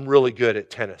success is. I'm really good at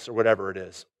tennis, or whatever it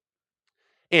is.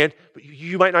 And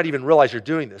you might not even realize you're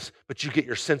doing this, but you get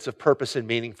your sense of purpose and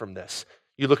meaning from this.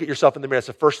 You look at yourself in the mirror, that's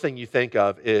the first thing you think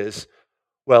of is,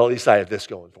 well, at least I have this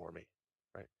going for me,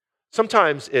 right?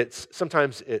 Sometimes it's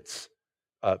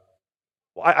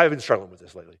I've been struggling with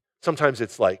this lately. Sometimes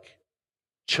it's like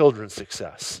children's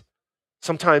success.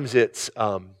 Sometimes it's,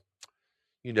 my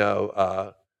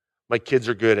kids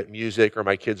are good at music, or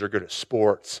my kids are good at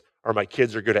sports, or my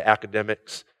kids are good at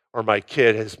academics, or my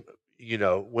kid has,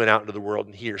 went out into the world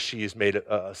and he or she has made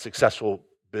a successful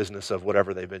business of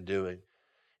whatever they've been doing.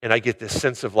 And I get this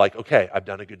sense of like, okay, I've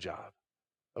done a good job.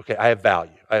 Okay, I have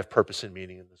value. I have purpose and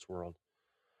meaning in this world.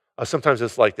 Sometimes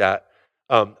it's like that.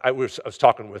 I was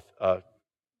talking with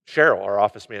Cheryl, our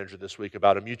office manager, this week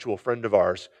about a mutual friend of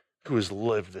ours who has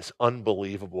lived this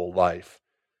unbelievable life,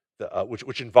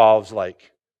 which involves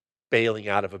like bailing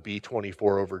out of a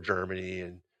B-24 over Germany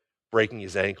and breaking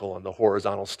his ankle on the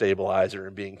horizontal stabilizer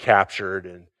and being captured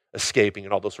and escaping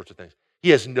and all those sorts of things.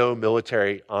 He has no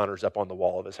military honors up on the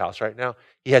wall of his house right now.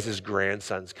 He has his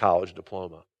grandson's college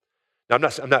diploma. Now,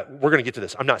 we're going to get to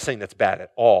this. I'm not saying that's bad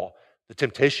at all. The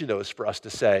temptation, though, is for us to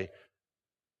say,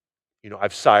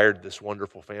 I've sired this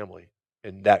wonderful family,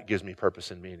 and that gives me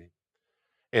purpose and meaning.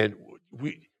 And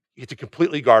we get to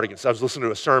completely guard against. I was listening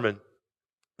to a sermon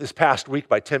this past week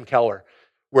by Tim Keller,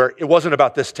 where it wasn't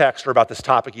about this text or about this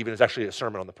topic even. It's actually a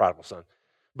sermon on the prodigal son.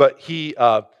 But he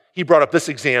brought up this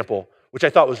example, which I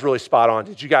thought was really spot on.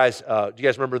 Do you guys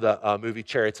remember the movie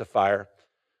Chariots of Fire?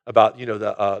 About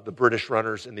the British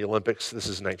runners in the Olympics. This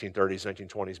is 1930s,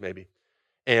 1920s maybe.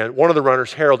 And one of the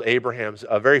runners, Harold Abrahams,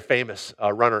 a very famous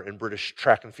runner in British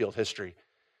track and field history,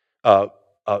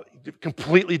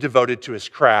 completely devoted to his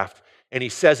craft. And he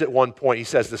says at one point, he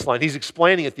says this line, he's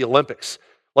explaining at the Olympics,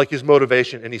 like his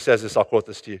motivation, and he says this, I'll quote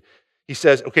this to you. He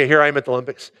says, okay, here I am at the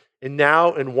Olympics, and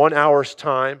now in 1 hour's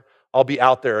time, I'll be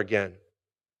out there again.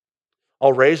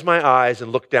 I'll raise my eyes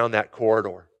and look down that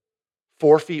corridor,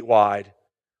 4 feet wide,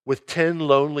 with 10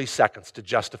 lonely seconds to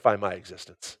justify my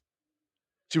existence.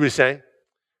 See what he's saying?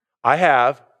 I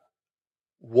have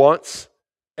once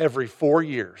every 4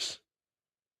 years,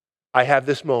 I have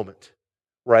this moment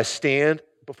where I stand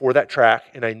before that track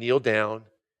and I kneel down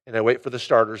and I wait for the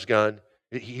starter's gun.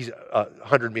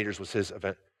 100 meters was his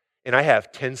event. And I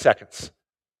have 10 seconds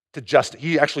to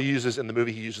he actually uses, in the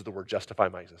movie, he uses the word justify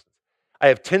my existence. I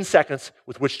have 10 seconds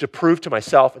with which to prove to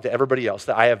myself and to everybody else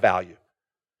that I have value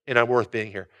and I'm worth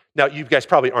being here. Now, you guys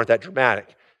probably aren't that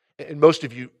dramatic. And most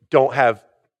of you,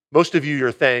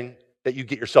 your thing that you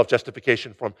get your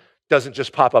self-justification from doesn't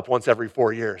just pop up once every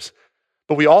 4 years.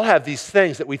 But we all have these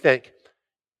things that we think,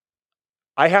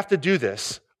 I have to do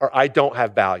this or I don't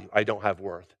have value, I don't have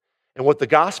worth. And what the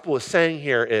gospel is saying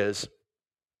here is,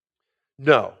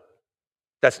 no,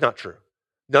 that's not true.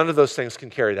 None of those things can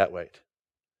carry that weight.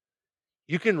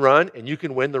 You can run and you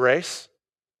can win the race,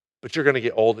 but you're going to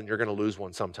get old and you're going to lose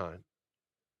one sometime.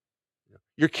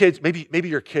 Your kids, maybe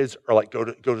your kids are like go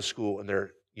to school and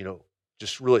they're,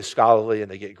 just really scholarly and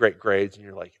they get great grades and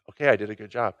you're like, okay, I did a good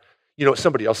job.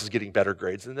 Somebody else is getting better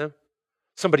grades than them.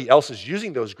 Somebody else is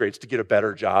using those grades to get a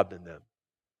better job than them.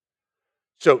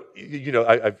 So,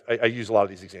 I use a lot of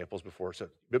these examples before.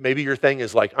 But maybe your thing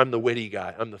is like, I'm the witty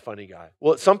guy, I'm the funny guy.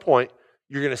 Well, at some point,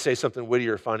 you're going to say something witty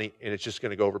or funny, and it's just going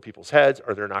to go over people's heads,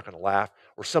 or they're not going to laugh,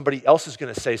 or somebody else is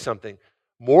going to say something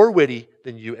more witty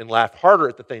than you and laugh harder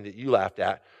at the thing that you laughed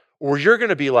at. Or you're going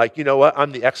to be like, you know what,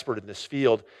 I'm the expert in this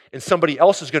field, and somebody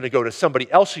else is going to go to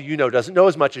somebody else who doesn't know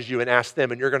as much as you and ask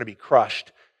them, and you're going to be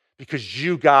crushed because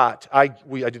I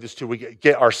do this too, we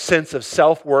get our sense of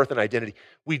self-worth and identity.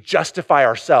 We justify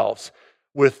ourselves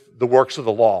with the works of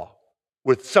the law,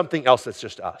 with something else that's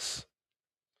just us.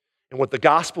 And what the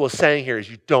gospel is saying here is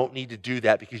you don't need to do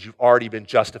that because you've already been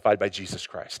justified by Jesus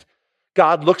Christ.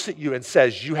 God looks at you and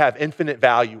says you have infinite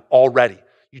value already.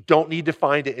 You don't need to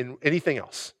find it in anything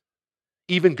else,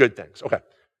 even good things. Okay,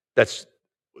 that's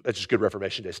just good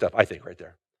Reformation Day stuff, I think, right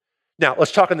there. Now,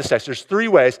 let's talk on this text. There's 3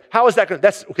 ways. How is that going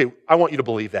to, okay, I want you to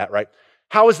believe that, right?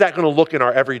 How is that going to look in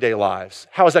our everyday lives?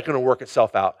 How is that going to work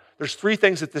itself out? There's 3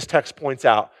 things that this text points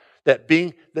out, that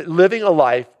living a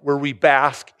life where we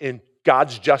bask in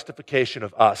God's justification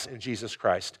of us in Jesus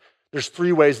Christ. There's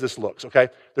 3 ways this looks, okay?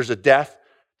 There's a death,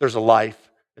 there's a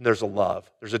life, and there's a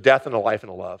love. There's a death and a life and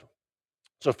a love.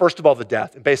 So first of all, the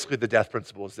death, and basically the death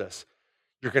principle is this.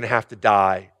 You're going to have to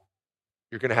die.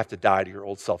 You're going to have to die to your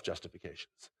old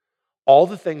self-justifications. All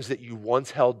the things that you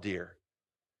once held dear,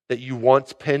 that you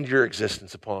once pinned your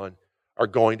existence upon, are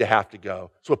going to have to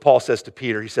go. That's what Paul says to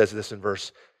Peter. He says this in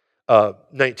verse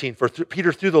 19. For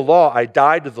Peter, through the law, I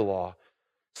died to the law,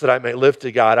 so that I may live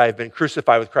to God. I have been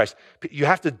crucified with Christ. You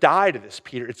have to die to this,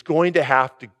 Peter. You're going to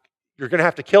have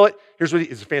to kill it. Here's what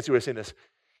it's a fancy way of saying this.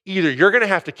 Either you're going to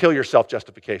have to kill your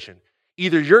self-justification,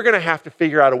 either you're going to have to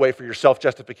figure out a way for your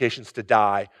self-justifications to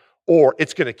die, or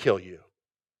it's going to kill you,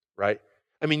 right?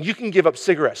 I mean, you can give up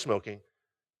cigarette smoking,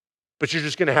 but you're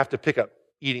just going to have to pick up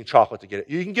eating chocolate to get it.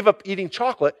 You can give up eating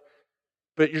chocolate,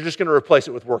 but you're just going to replace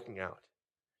it with working out.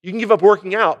 You can give up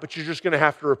working out, but you're just going to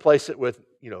have to replace it with,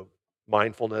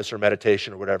 mindfulness or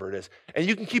meditation or whatever it is. And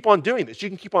you can keep on doing this. You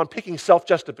can keep on picking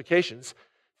self-justifications,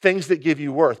 things that give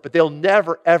you worth, but they'll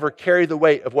never, ever carry the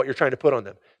weight of what you're trying to put on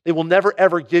them. They will never,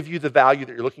 ever give you the value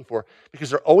that you're looking for because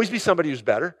there'll always be somebody who's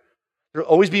better. There'll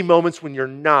always be moments when you're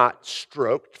not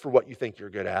stroked for what you think you're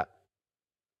good at.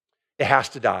 It has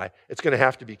to die. It's going to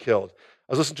have to be killed.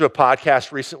 I was listening to a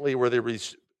podcast recently where there were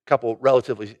these couple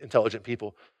relatively intelligent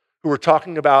people who were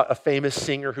talking about a famous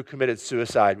singer who committed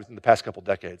suicide within the past couple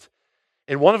decades.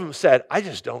 And one of them said, I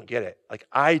just don't get it.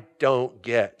 I don't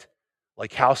get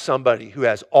how somebody who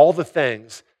has all the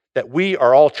things that we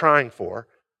are all trying for,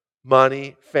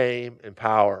 money, fame, and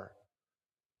power,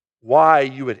 why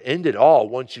you would end it all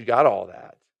once you got all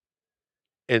that.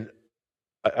 And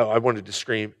I wanted to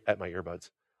scream at my earbuds.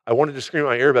 I wanted to scream at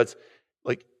my earbuds,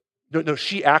 like, no,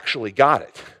 she actually got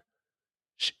it.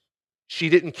 She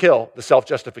didn't kill the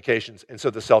self-justifications, and so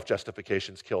the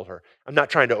self-justifications killed her. I'm not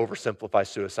trying to oversimplify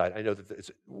suicide. I know that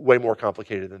it's way more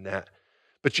complicated than that.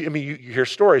 But you hear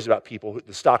stories about people,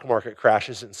 the stock market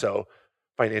crashes, and so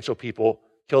financial people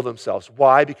kill themselves.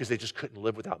 Why? Because they just couldn't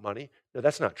live without money? No,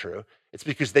 that's not true. It's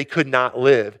because they could not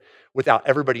live without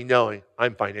everybody knowing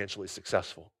I'm financially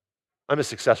successful. I'm a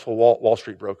successful Wall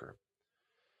Street broker.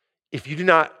 If you do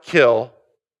not kill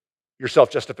your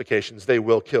self-justifications, they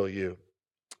will kill you.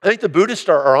 I think the Buddhists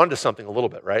are onto something a little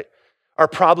bit, right? Our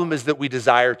problem is that we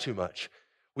desire too much.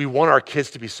 We want our kids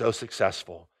to be so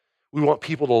successful. We want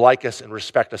people to like us and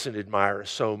respect us and admire us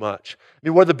so much. I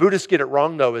mean, where the Buddhists get it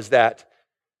wrong, though, is that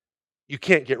you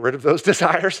can't get rid of those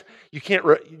desires. You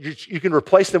can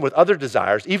replace them with other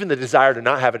desires. Even the desire to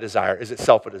not have a desire is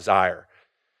itself a desire.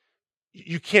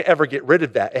 You can't ever get rid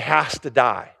of that. It has to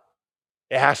die.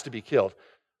 It has to be killed.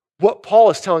 What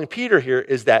Paul is telling Peter here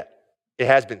is that it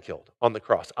has been killed on the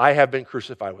cross. I have been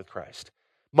crucified with Christ.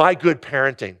 My good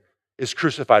parenting is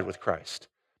crucified with Christ.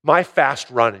 My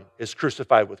fast running is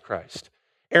crucified with Christ.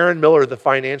 Aaron Miller, the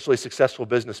financially successful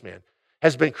businessman,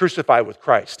 has been crucified with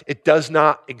Christ. It does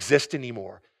not exist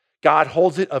anymore. God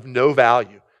holds it of no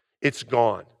value. It's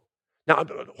gone. Now,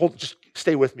 just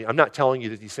stay with me. I'm not telling you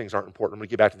that these things aren't important. I'm going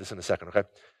to get back to this in a second, okay?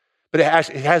 But it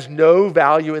has no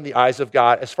value in the eyes of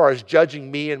God as far as judging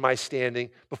me and my standing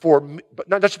before, but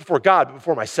not just before God, but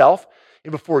before myself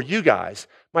and before you guys.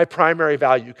 My primary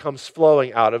value comes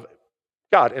flowing out of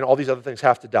God, and all these other things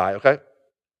have to die, okay?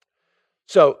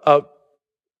 So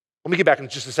let me get back in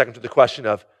just a second to the question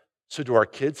of, so do our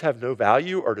kids have no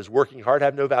value, or does working hard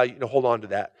have no value? Hold on to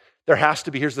that. There has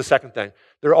to be, here's the second thing.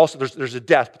 There's a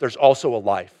death, but there's also a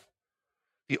life.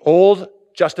 The old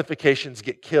justifications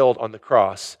get killed on the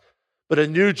cross, but a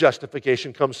new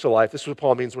justification comes to life. This is what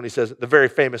Paul means when he says, the very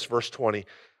famous verse 20,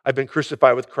 I've been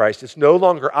crucified with Christ. It's no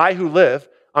longer I who live.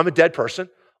 I'm a dead person.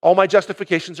 All my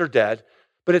justifications are dead,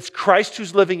 but it's Christ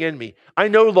who's living in me. I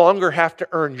no longer have to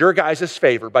earn your guys'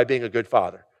 favor by being a good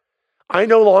father. I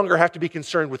no longer have to be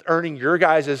concerned with earning your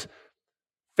guys'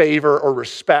 favor or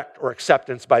respect or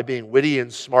acceptance by being witty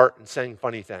and smart and saying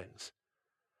funny things.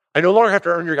 I no longer have to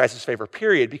earn your guys' favor,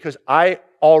 period, because I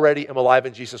already am alive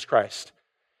in Jesus Christ.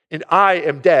 And I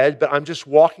am dead, but I'm just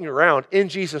walking around in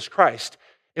Jesus Christ.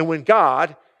 And when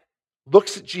God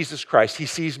looks at Jesus Christ, he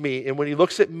sees me. And when he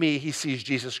looks at me, he sees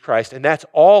Jesus Christ. And that's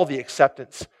all the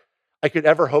acceptance I could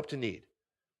ever hope to need.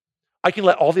 I can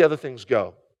let all the other things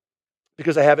go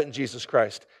because I have it in Jesus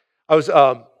Christ.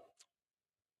 But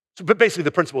basically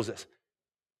the principle is this.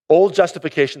 Old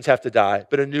justifications have to die,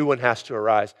 but a new one has to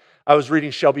arise. I was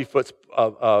reading Shelby Foote's,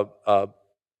 one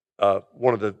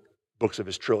of the books of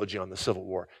his trilogy on the Civil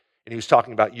War, and he was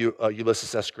talking about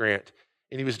Ulysses S. Grant,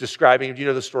 and he was describing, do you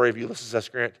know the story of Ulysses S.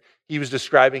 Grant? He was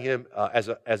describing him as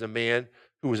a man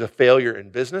who was a failure in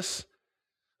business,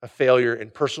 a failure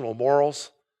in personal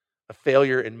morals, a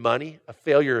failure in money, a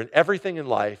failure in everything in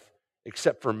life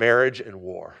except for marriage and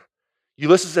war.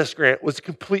 Ulysses S. Grant was a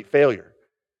complete failure.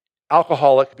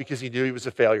 Alcoholic because he knew he was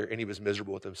a failure and he was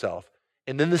miserable with himself.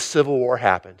 And then the Civil War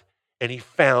happened and he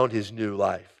found his new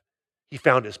life. He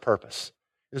found his purpose.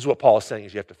 This is what Paul is saying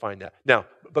is you have to find that. Now,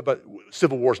 but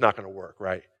Civil War is not going to work,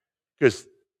 right? Because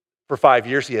for 5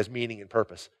 years he has meaning and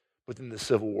purpose. But then the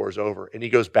Civil War is over and he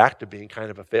goes back to being kind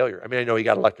of a failure. I mean, I know he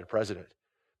got elected president.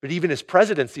 But even his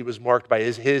presidency was marked by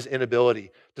his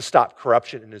inability to stop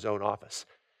corruption in his own office.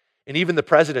 And even the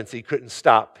presidency couldn't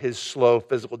stop his slow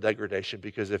physical degradation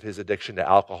because of his addiction to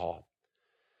alcohol.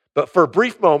 But for a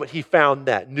brief moment, he found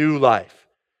that new life.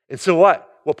 And so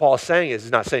what Paul is saying is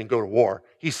he's not saying go to war.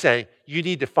 He's saying you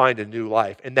need to find a new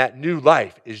life. And that new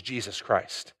life is Jesus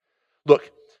Christ. Look,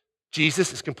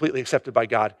 Jesus is completely accepted by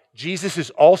God. Jesus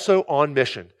is also on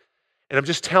mission. And I'm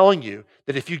just telling you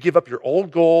that if you give up your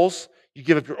old goals, you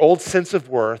give up your old sense of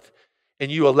worth, and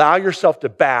you allow yourself to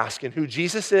bask in who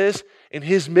Jesus is and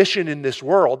his mission in this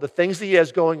world, the things that he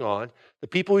has going on, the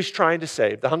people he's trying to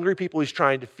save, the hungry people he's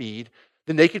trying to feed,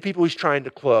 the naked people he's trying to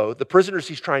clothe, the prisoners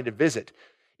he's trying to visit.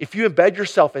 If you embed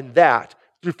yourself in that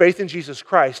through faith in Jesus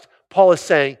Christ, Paul is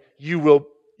saying you'll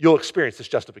experience this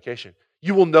justification.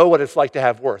 You will know what it's like to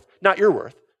have worth. Not your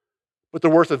worth, but the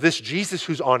worth of this Jesus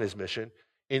who's on his mission,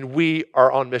 and we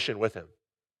are on mission with him.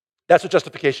 That's what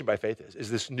justification by faith is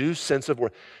this new sense of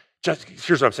worth.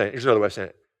 Here's what I'm saying. Here's another way of saying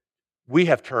it. We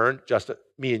have turned,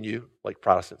 me and you, like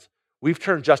Protestants, we've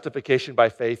turned justification by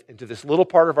faith into this little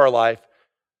part of our life.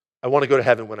 I want to go to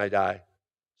heven when I die,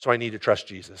 so I need to trust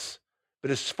Jesus. But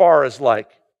as far as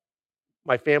like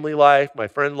my family life, my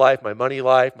friend life, my money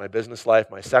life, my business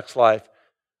life, my sex life.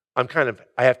 I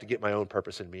have to get my own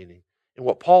purpose and meaning. And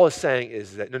what Paul is saying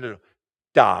is that, no,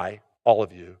 die, all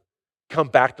of you. Come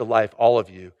back to life, all of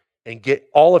you, and get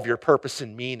all of your purpose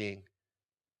and meaning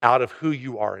out of who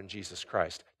you are in Jesus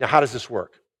Christ. Now, how does this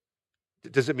work?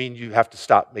 Does it mean you have to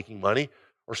stop making money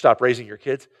or stop raising your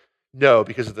kids? No,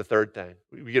 because of the third thing.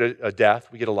 We get a death,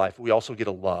 we get a life, we also get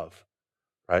a love,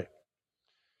 right?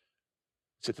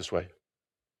 Sit this way.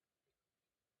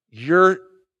 Your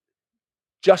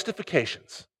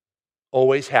justifications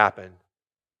always happen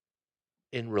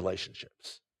in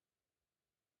relationships.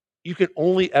 You can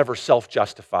only ever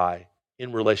self-justify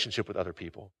in relationship with other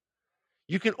people.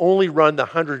 You can only run the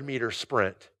 100-meter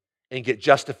sprint and get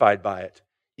justified by it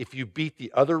if you beat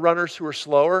the other runners who are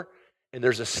slower and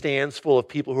there's a stands full of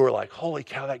people who are like, holy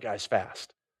cow, that guy's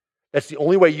fast. That's the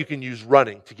only way you can use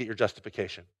running to get your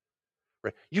justification.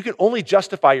 Right? You can only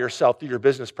justify yourself through your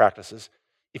business practices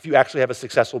if you actually have a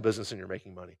successful business and you're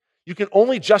making money. You can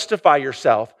only justify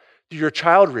yourself through your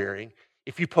child rearing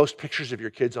if you post pictures of your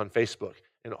kids on Facebook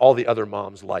and all the other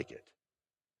moms like it.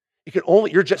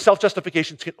 Your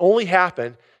self-justifications can only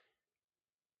happen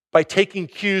by taking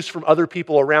cues from other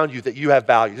people around you that you have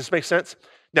value. Does this make sense?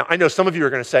 Now, I know some of you are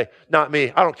going to say, not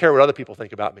me, I don't care what other people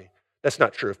think about me. That's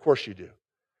not true. Of course you do.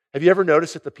 Have you ever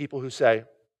noticed that the people who say,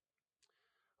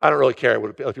 I don't really care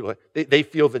what other people think, they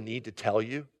feel the need to tell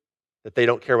you that they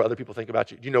don't care what other people think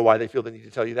about you? Do you know why they feel the need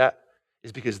to tell you that?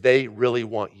 It's because they really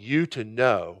want you to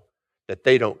know that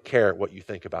they don't care what you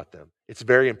think about them. It's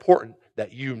very important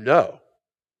that you know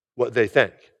what they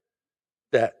think,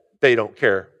 that they don't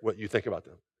care what you think about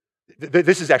them.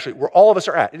 This is actually where all of us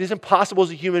are at. It is impossible as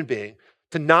a human being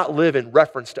to not live in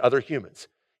reference to other humans.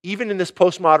 Even in this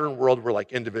postmodern world where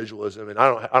like individualism and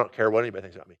I don't care what anybody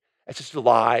thinks about me. It's just a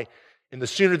lie. And the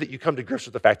sooner that you come to grips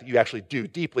with the fact that you actually do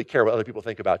deeply care what other people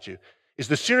think about you, is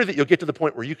the sooner that you'll get to the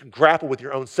point where you can grapple with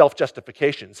your own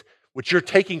self-justifications, which you're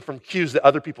taking from cues that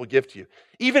other people give to you.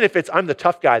 Even if it's, I'm the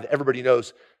tough guy that everybody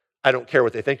knows, I don't care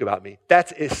what they think about me.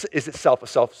 That is itself a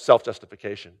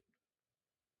self-justification.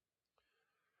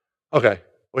 Okay,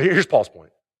 well here's Paul's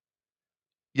point.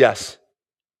 Yes,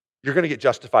 you're going to get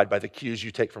justified by the cues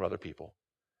you take from other people.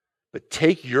 But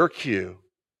take your cue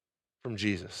from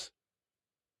Jesus.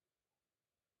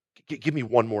 Give me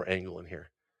one more angle in here.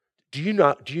 Do you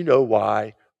know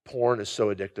why porn is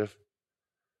so addictive?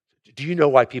 Do you know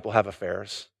why people have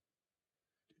affairs?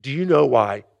 Do you know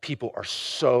why people are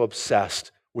so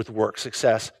obsessed with work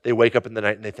success? They wake up in the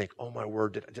night and they think, oh my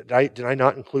word, did I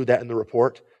not include that in the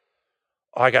report?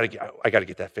 Oh, I gotta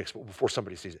get that fixed before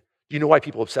somebody sees it. Do you know why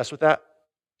people obsess with that?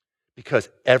 Because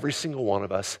every single one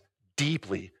of us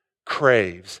deeply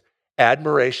craves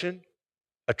admiration,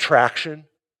 attraction,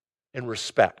 and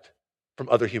respect from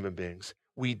other human beings.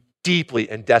 We deeply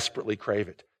and desperately crave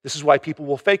it. This is why people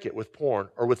will fake it with porn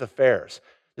or with affairs.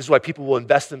 This is why people will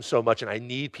invest them so much, and I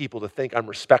need people to think I'm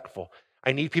respectful.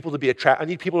 I need people to I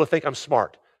need people to think I'm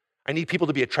smart. I need people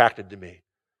to be attracted to me.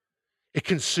 It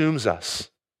consumes us.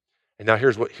 And now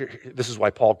this is why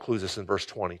Paul clues us in verse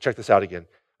 20. Check this out again.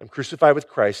 I'm crucified with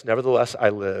Christ, nevertheless I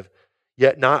live.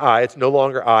 Yet not I, it's no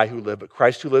longer I who live, but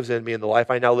Christ who lives in me. And the life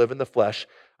I now live in the flesh,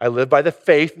 I live by the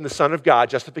faith in the Son of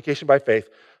God, justification by faith,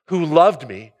 who loved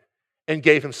me and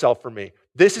gave himself for me.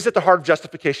 This is at the heart of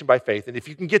justification by faith. And if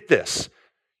you can get this,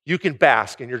 you can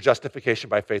bask in your justification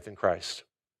by faith in Christ.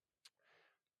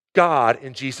 God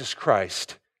in Jesus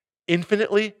Christ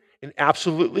infinitely and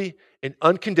absolutely and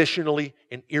unconditionally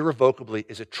and irrevocably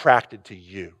is attracted to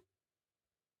you.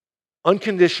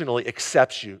 Unconditionally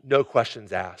accepts you, no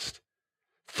questions asked.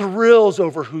 Thrills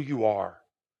over who you are.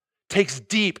 Takes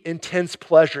deep, intense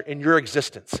pleasure in your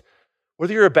existence.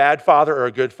 Whether you're a bad father or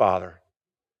a good father.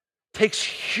 Takes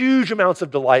huge amounts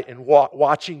of delight in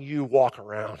watching you walk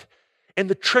around. And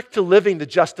the trick to living the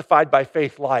justified by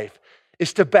faith life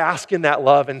is to bask in that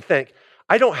love and think,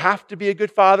 I don't have to be a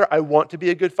good father. I want to be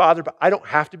a good father, but I don't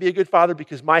have to be a good father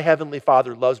because my heavenly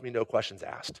Father loves me, no questions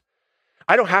asked.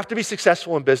 I don't have to be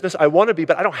successful in business. I want to be,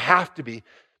 but I don't have to be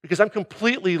because I'm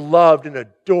completely loved and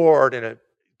adored, and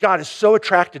God is so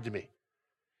attracted to me.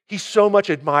 He so much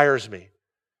admires me.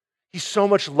 He so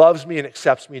much loves me and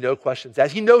accepts me, no questions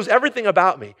asked. He knows everything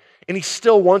about me, and he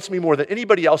still wants me more than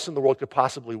anybody else in the world could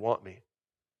possibly want me.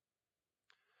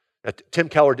 Now, Tim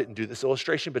Keller didn't do this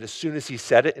illustration, but as soon as he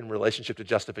said it in relationship to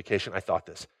justification, I thought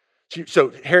this. So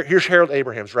here's Harold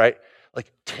Abrahams, right?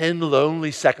 Like 10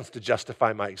 lonely seconds to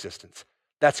justify my existence.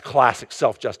 That's classic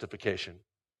self-justification.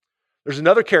 There's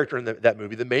another character in that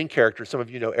movie, the main character, some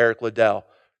of you know Eric Liddell,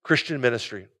 Christian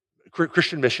missionary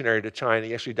to China.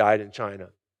 He actually died in China.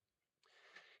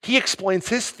 He explains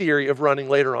his theory of running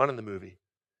later on in the movie.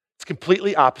 It's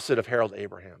completely opposite of Harold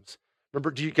Abraham's. Remember,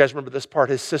 do you guys remember this part?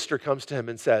 His sister comes to him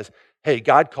and says, hey,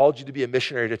 God called you to be a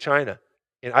missionary to China.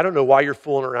 And I don't know why you're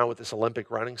fooling around with this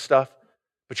Olympic running stuff,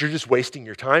 but you're just wasting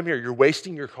your time here. You're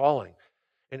wasting your calling.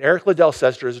 And Eric Liddell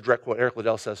says to her, as a direct quote, Eric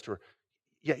Liddell says to her,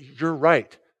 yeah, you're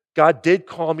right. God did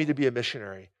call me to be a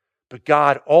missionary, but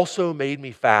God also made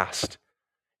me fast.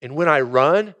 And when I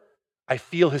run, I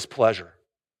feel his pleasure.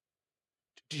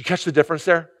 Do you catch the difference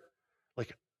there?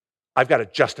 Like, I've got to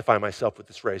justify myself with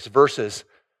this race versus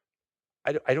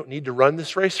I don't need to run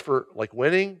this race for like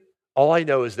winning. All I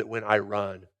know is that when I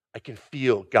run, I can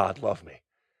feel God love me.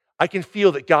 I can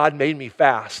feel that God made me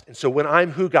fast. And so when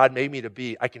I'm who God made me to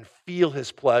be, I can feel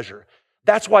his pleasure.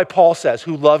 That's why Paul says,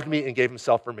 who loved me and gave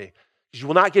himself for me. Because you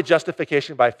will not get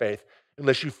justification by faith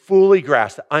unless you fully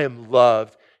grasp that I am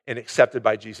loved and accepted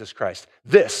by Jesus Christ.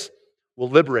 This will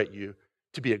liberate you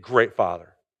to be a great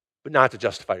father, but not to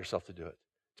justify yourself to do it.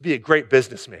 To be a great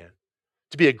businessman,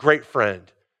 to be a great friend,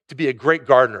 to be a great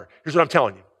gardener. Here's what I'm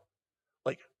telling you.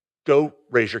 Like, go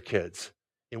raise your kids.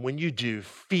 And when you do,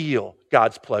 feel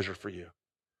God's pleasure for you.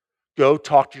 Go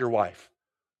talk to your wife.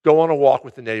 Go on a walk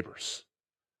with the neighbors.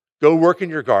 Go work in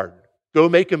your garden. Go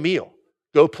make a meal.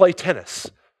 Go play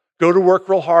tennis. Go to work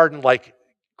real hard and like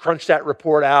crunch that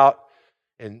report out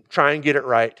and try and get it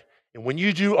right. And when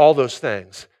you do all those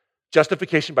things,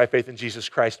 justification by faith in Jesus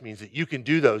Christ means that you can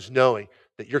do those knowing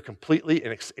that you're completely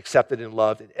accepted and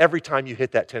loved. And every time you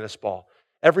hit that tennis ball,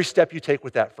 every step you take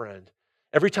with that friend,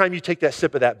 every time you take that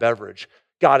sip of that beverage,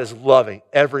 God is loving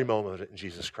every moment of it in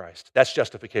Jesus Christ. That's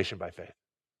justification by faith.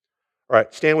 All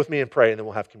right, stand with me and pray, and then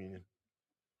we'll have communion.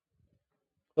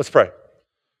 Let's pray.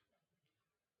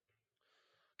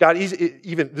 God,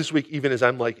 even this week, even as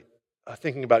I'm like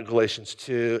thinking about Galatians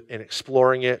 2 and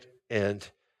exploring it and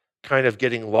kind of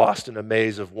getting lost in a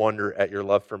maze of wonder at your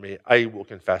love for me, I will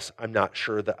confess I'm not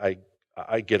sure that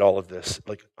I get all of this.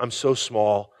 Like, I'm so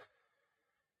small,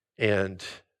 and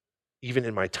even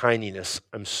in my tininess,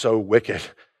 I'm so wicked.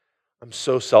 I'm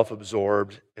so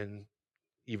self-absorbed, and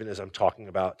even as I'm talking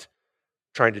about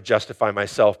trying to justify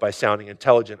myself by sounding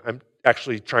intelligent, I'm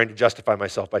actually trying to justify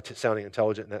myself by sounding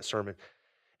intelligent in that sermon.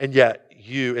 And yet,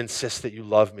 you insist that you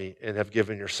love me and have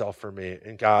given yourself for me.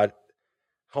 And God,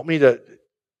 help me to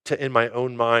in my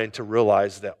own mind, to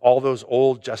realize that all those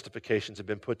old justifications have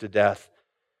been put to death,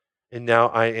 and now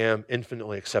I am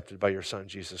infinitely accepted by your Son,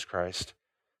 Jesus Christ.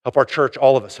 Help our church,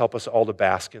 all of us, help us all to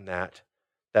bask in that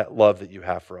love that you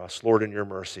have for us. Lord, in your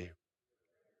mercy.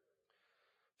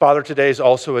 Father, today is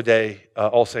also a day,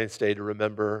 All Saints' Day, to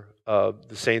remember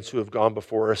the saints who have gone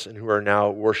before us and who are now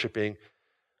worshiping,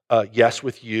 yes,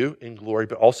 with you in glory,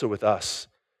 but also with us.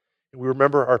 And we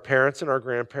remember our parents and our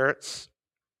grandparents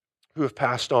who have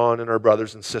passed on, and our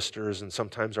brothers and sisters, and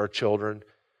sometimes our children,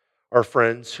 our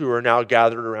friends who are now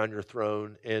gathered around your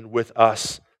throne and with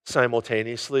us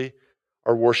simultaneously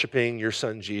are worshiping your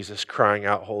Son Jesus, crying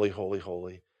out, holy, holy,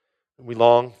 holy. And we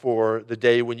long for the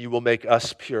day when you will make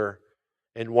us pure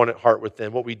and one at heart with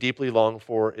them. What we deeply long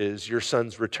for is your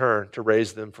Son's return to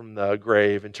raise them from the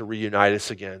grave and to reunite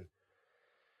us again.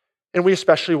 And we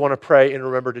especially want to pray and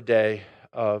remember today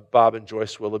Bob and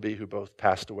Joyce Willoughby, who both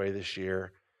passed away this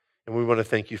year. And we want to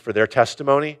thank you for their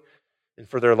testimony and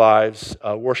for their lives,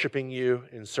 worshiping you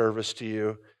in service to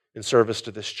you, in service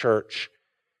to this church.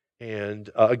 And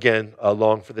again,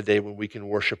 long for the day when we can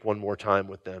worship one more time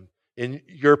with them in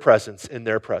your presence, in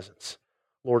their presence.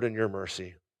 Lord, in your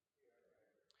mercy.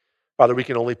 Father, we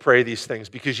can only pray these things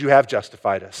because you have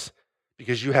justified us,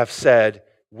 because you have said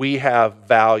we have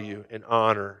value and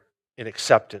honor and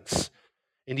acceptance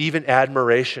and even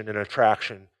admiration and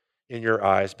attraction in your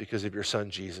eyes because of your Son,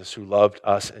 Jesus, who loved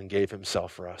us and gave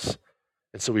himself for us.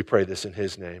 And so we pray this in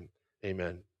his name.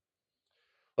 Amen.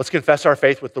 Let's confess our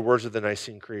faith with the words of the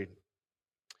Nicene Creed.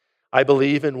 I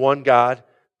believe in one God,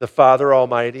 the Father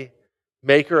Almighty,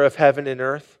 maker of heaven and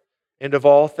earth, and of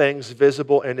all things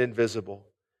visible and invisible,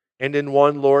 and in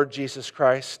one Lord Jesus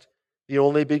Christ, the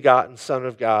only begotten Son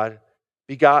of God,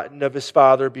 begotten of his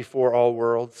Father before all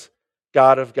worlds,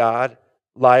 God of God,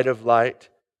 light of light,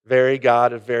 very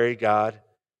God of very God,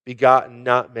 begotten,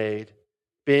 not made,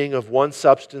 being of one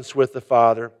substance with the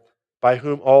Father, by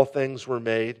whom all things were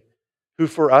made, who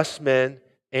for us men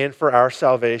and for our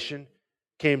salvation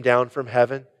came down from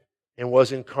heaven and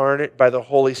was incarnate by the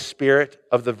Holy Spirit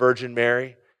of the Virgin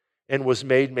Mary and was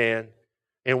made man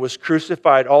and was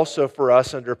crucified also for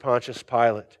us under Pontius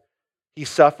Pilate. He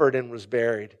suffered and was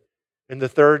buried. And the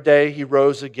third day he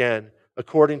rose again,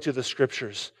 according to the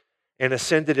Scriptures, and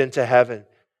ascended into heaven,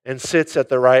 and sits at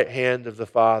the right hand of the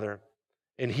Father.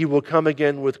 And he will come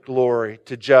again with glory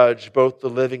to judge both the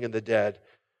living and the dead,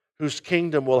 whose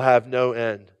kingdom will have no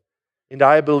end. And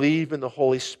I believe in the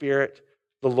Holy Spirit,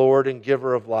 the Lord and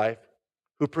giver of life,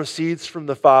 who proceeds from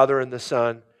the Father and the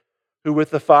Son, who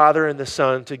with the Father and the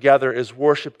Son together is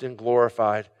worshiped and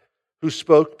glorified, who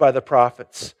spoke by the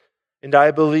prophets. And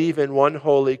I believe in one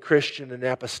holy Christian and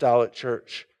apostolic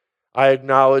church. I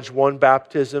acknowledge one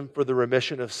baptism for the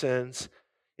remission of sins,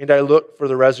 and I look for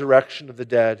the resurrection of the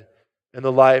dead and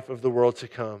the life of the world to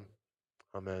come.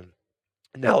 Amen.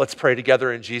 Now let's pray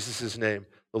together in Jesus' name,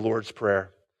 the Lord's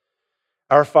Prayer.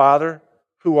 Our Father,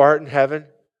 who art in heaven,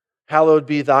 hallowed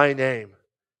be thy name.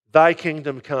 Thy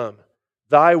kingdom come,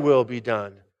 thy will be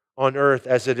done, on earth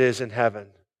as it is in heaven.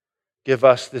 Give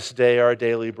us this day our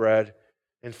daily bread,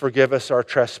 and forgive us our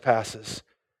trespasses,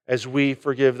 as we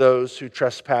forgive those who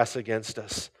trespass against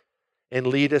us. And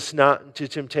lead us not into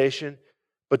temptation,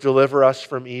 but deliver us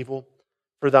from evil.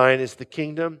 For thine is the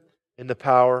kingdom, and the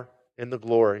power, and the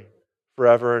glory,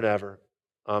 forever and ever.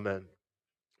 Amen.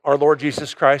 Our Lord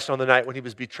Jesus Christ, on the night when he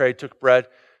was betrayed, took bread,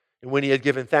 and when he had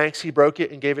given thanks, he broke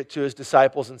it and gave it to his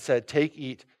disciples and said, "Take,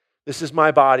 eat. This is my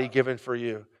body given for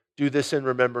you. Do this in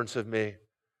remembrance of me."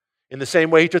 In the same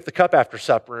way, he took the cup after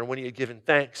supper, and when he had given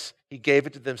thanks, he gave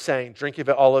it to them, saying, "Drink of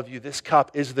it, all of you. This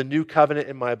cup is the new covenant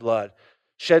in my blood,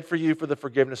 shed for you for the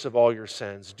forgiveness of all your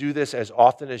sins. Do this as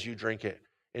often as you drink it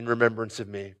in remembrance of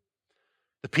me."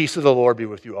 The peace of the Lord be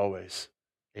with you always.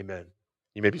 Amen.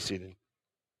 You may be seated.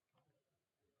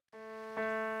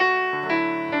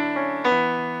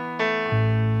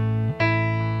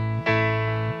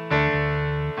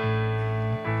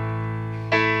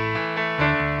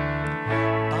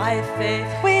 By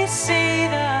faith we see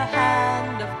the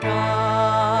hand of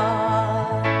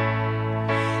God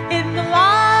in the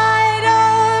light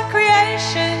of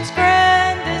creation's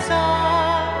grand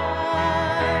design,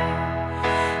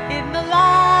 in the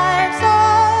lives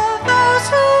of those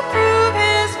who prove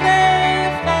his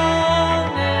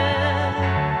faithfulness,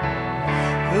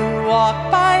 who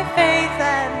walk by faith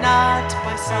and not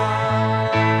by sight.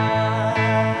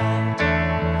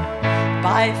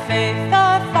 By faith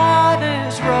the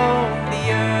fathers roam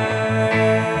the earth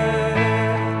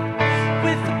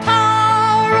with the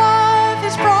power of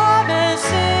his promise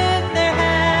in their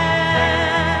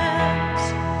hands,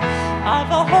 of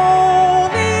a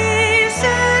holy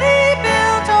city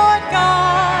built on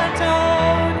God's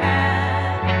own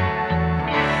hand,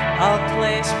 a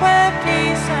place where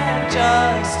peace and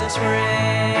justice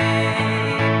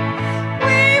reign.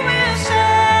 We will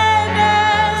stand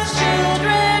as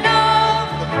children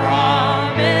of the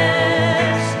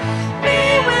promise. We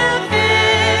will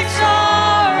fix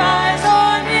our eyes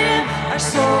on him, our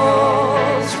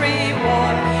soul's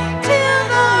reward, till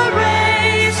the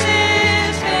race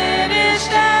is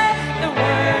finished and the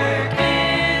work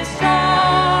is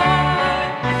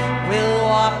done. We'll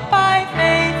walk by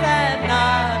faith and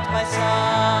not by sight.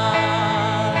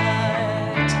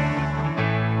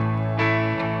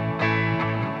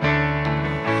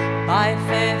 By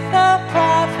faith the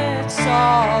prophets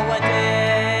saw one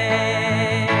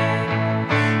day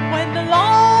when the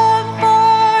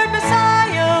longed-for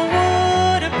Messiah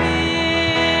would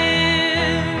appear,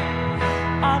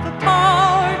 of the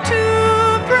power to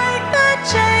break the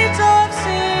chains of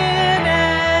sin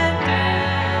and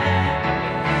death,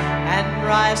 and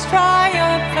rise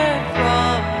triumphant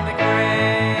from the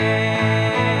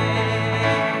grave.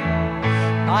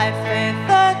 By faith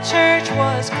the church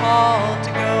was called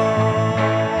to go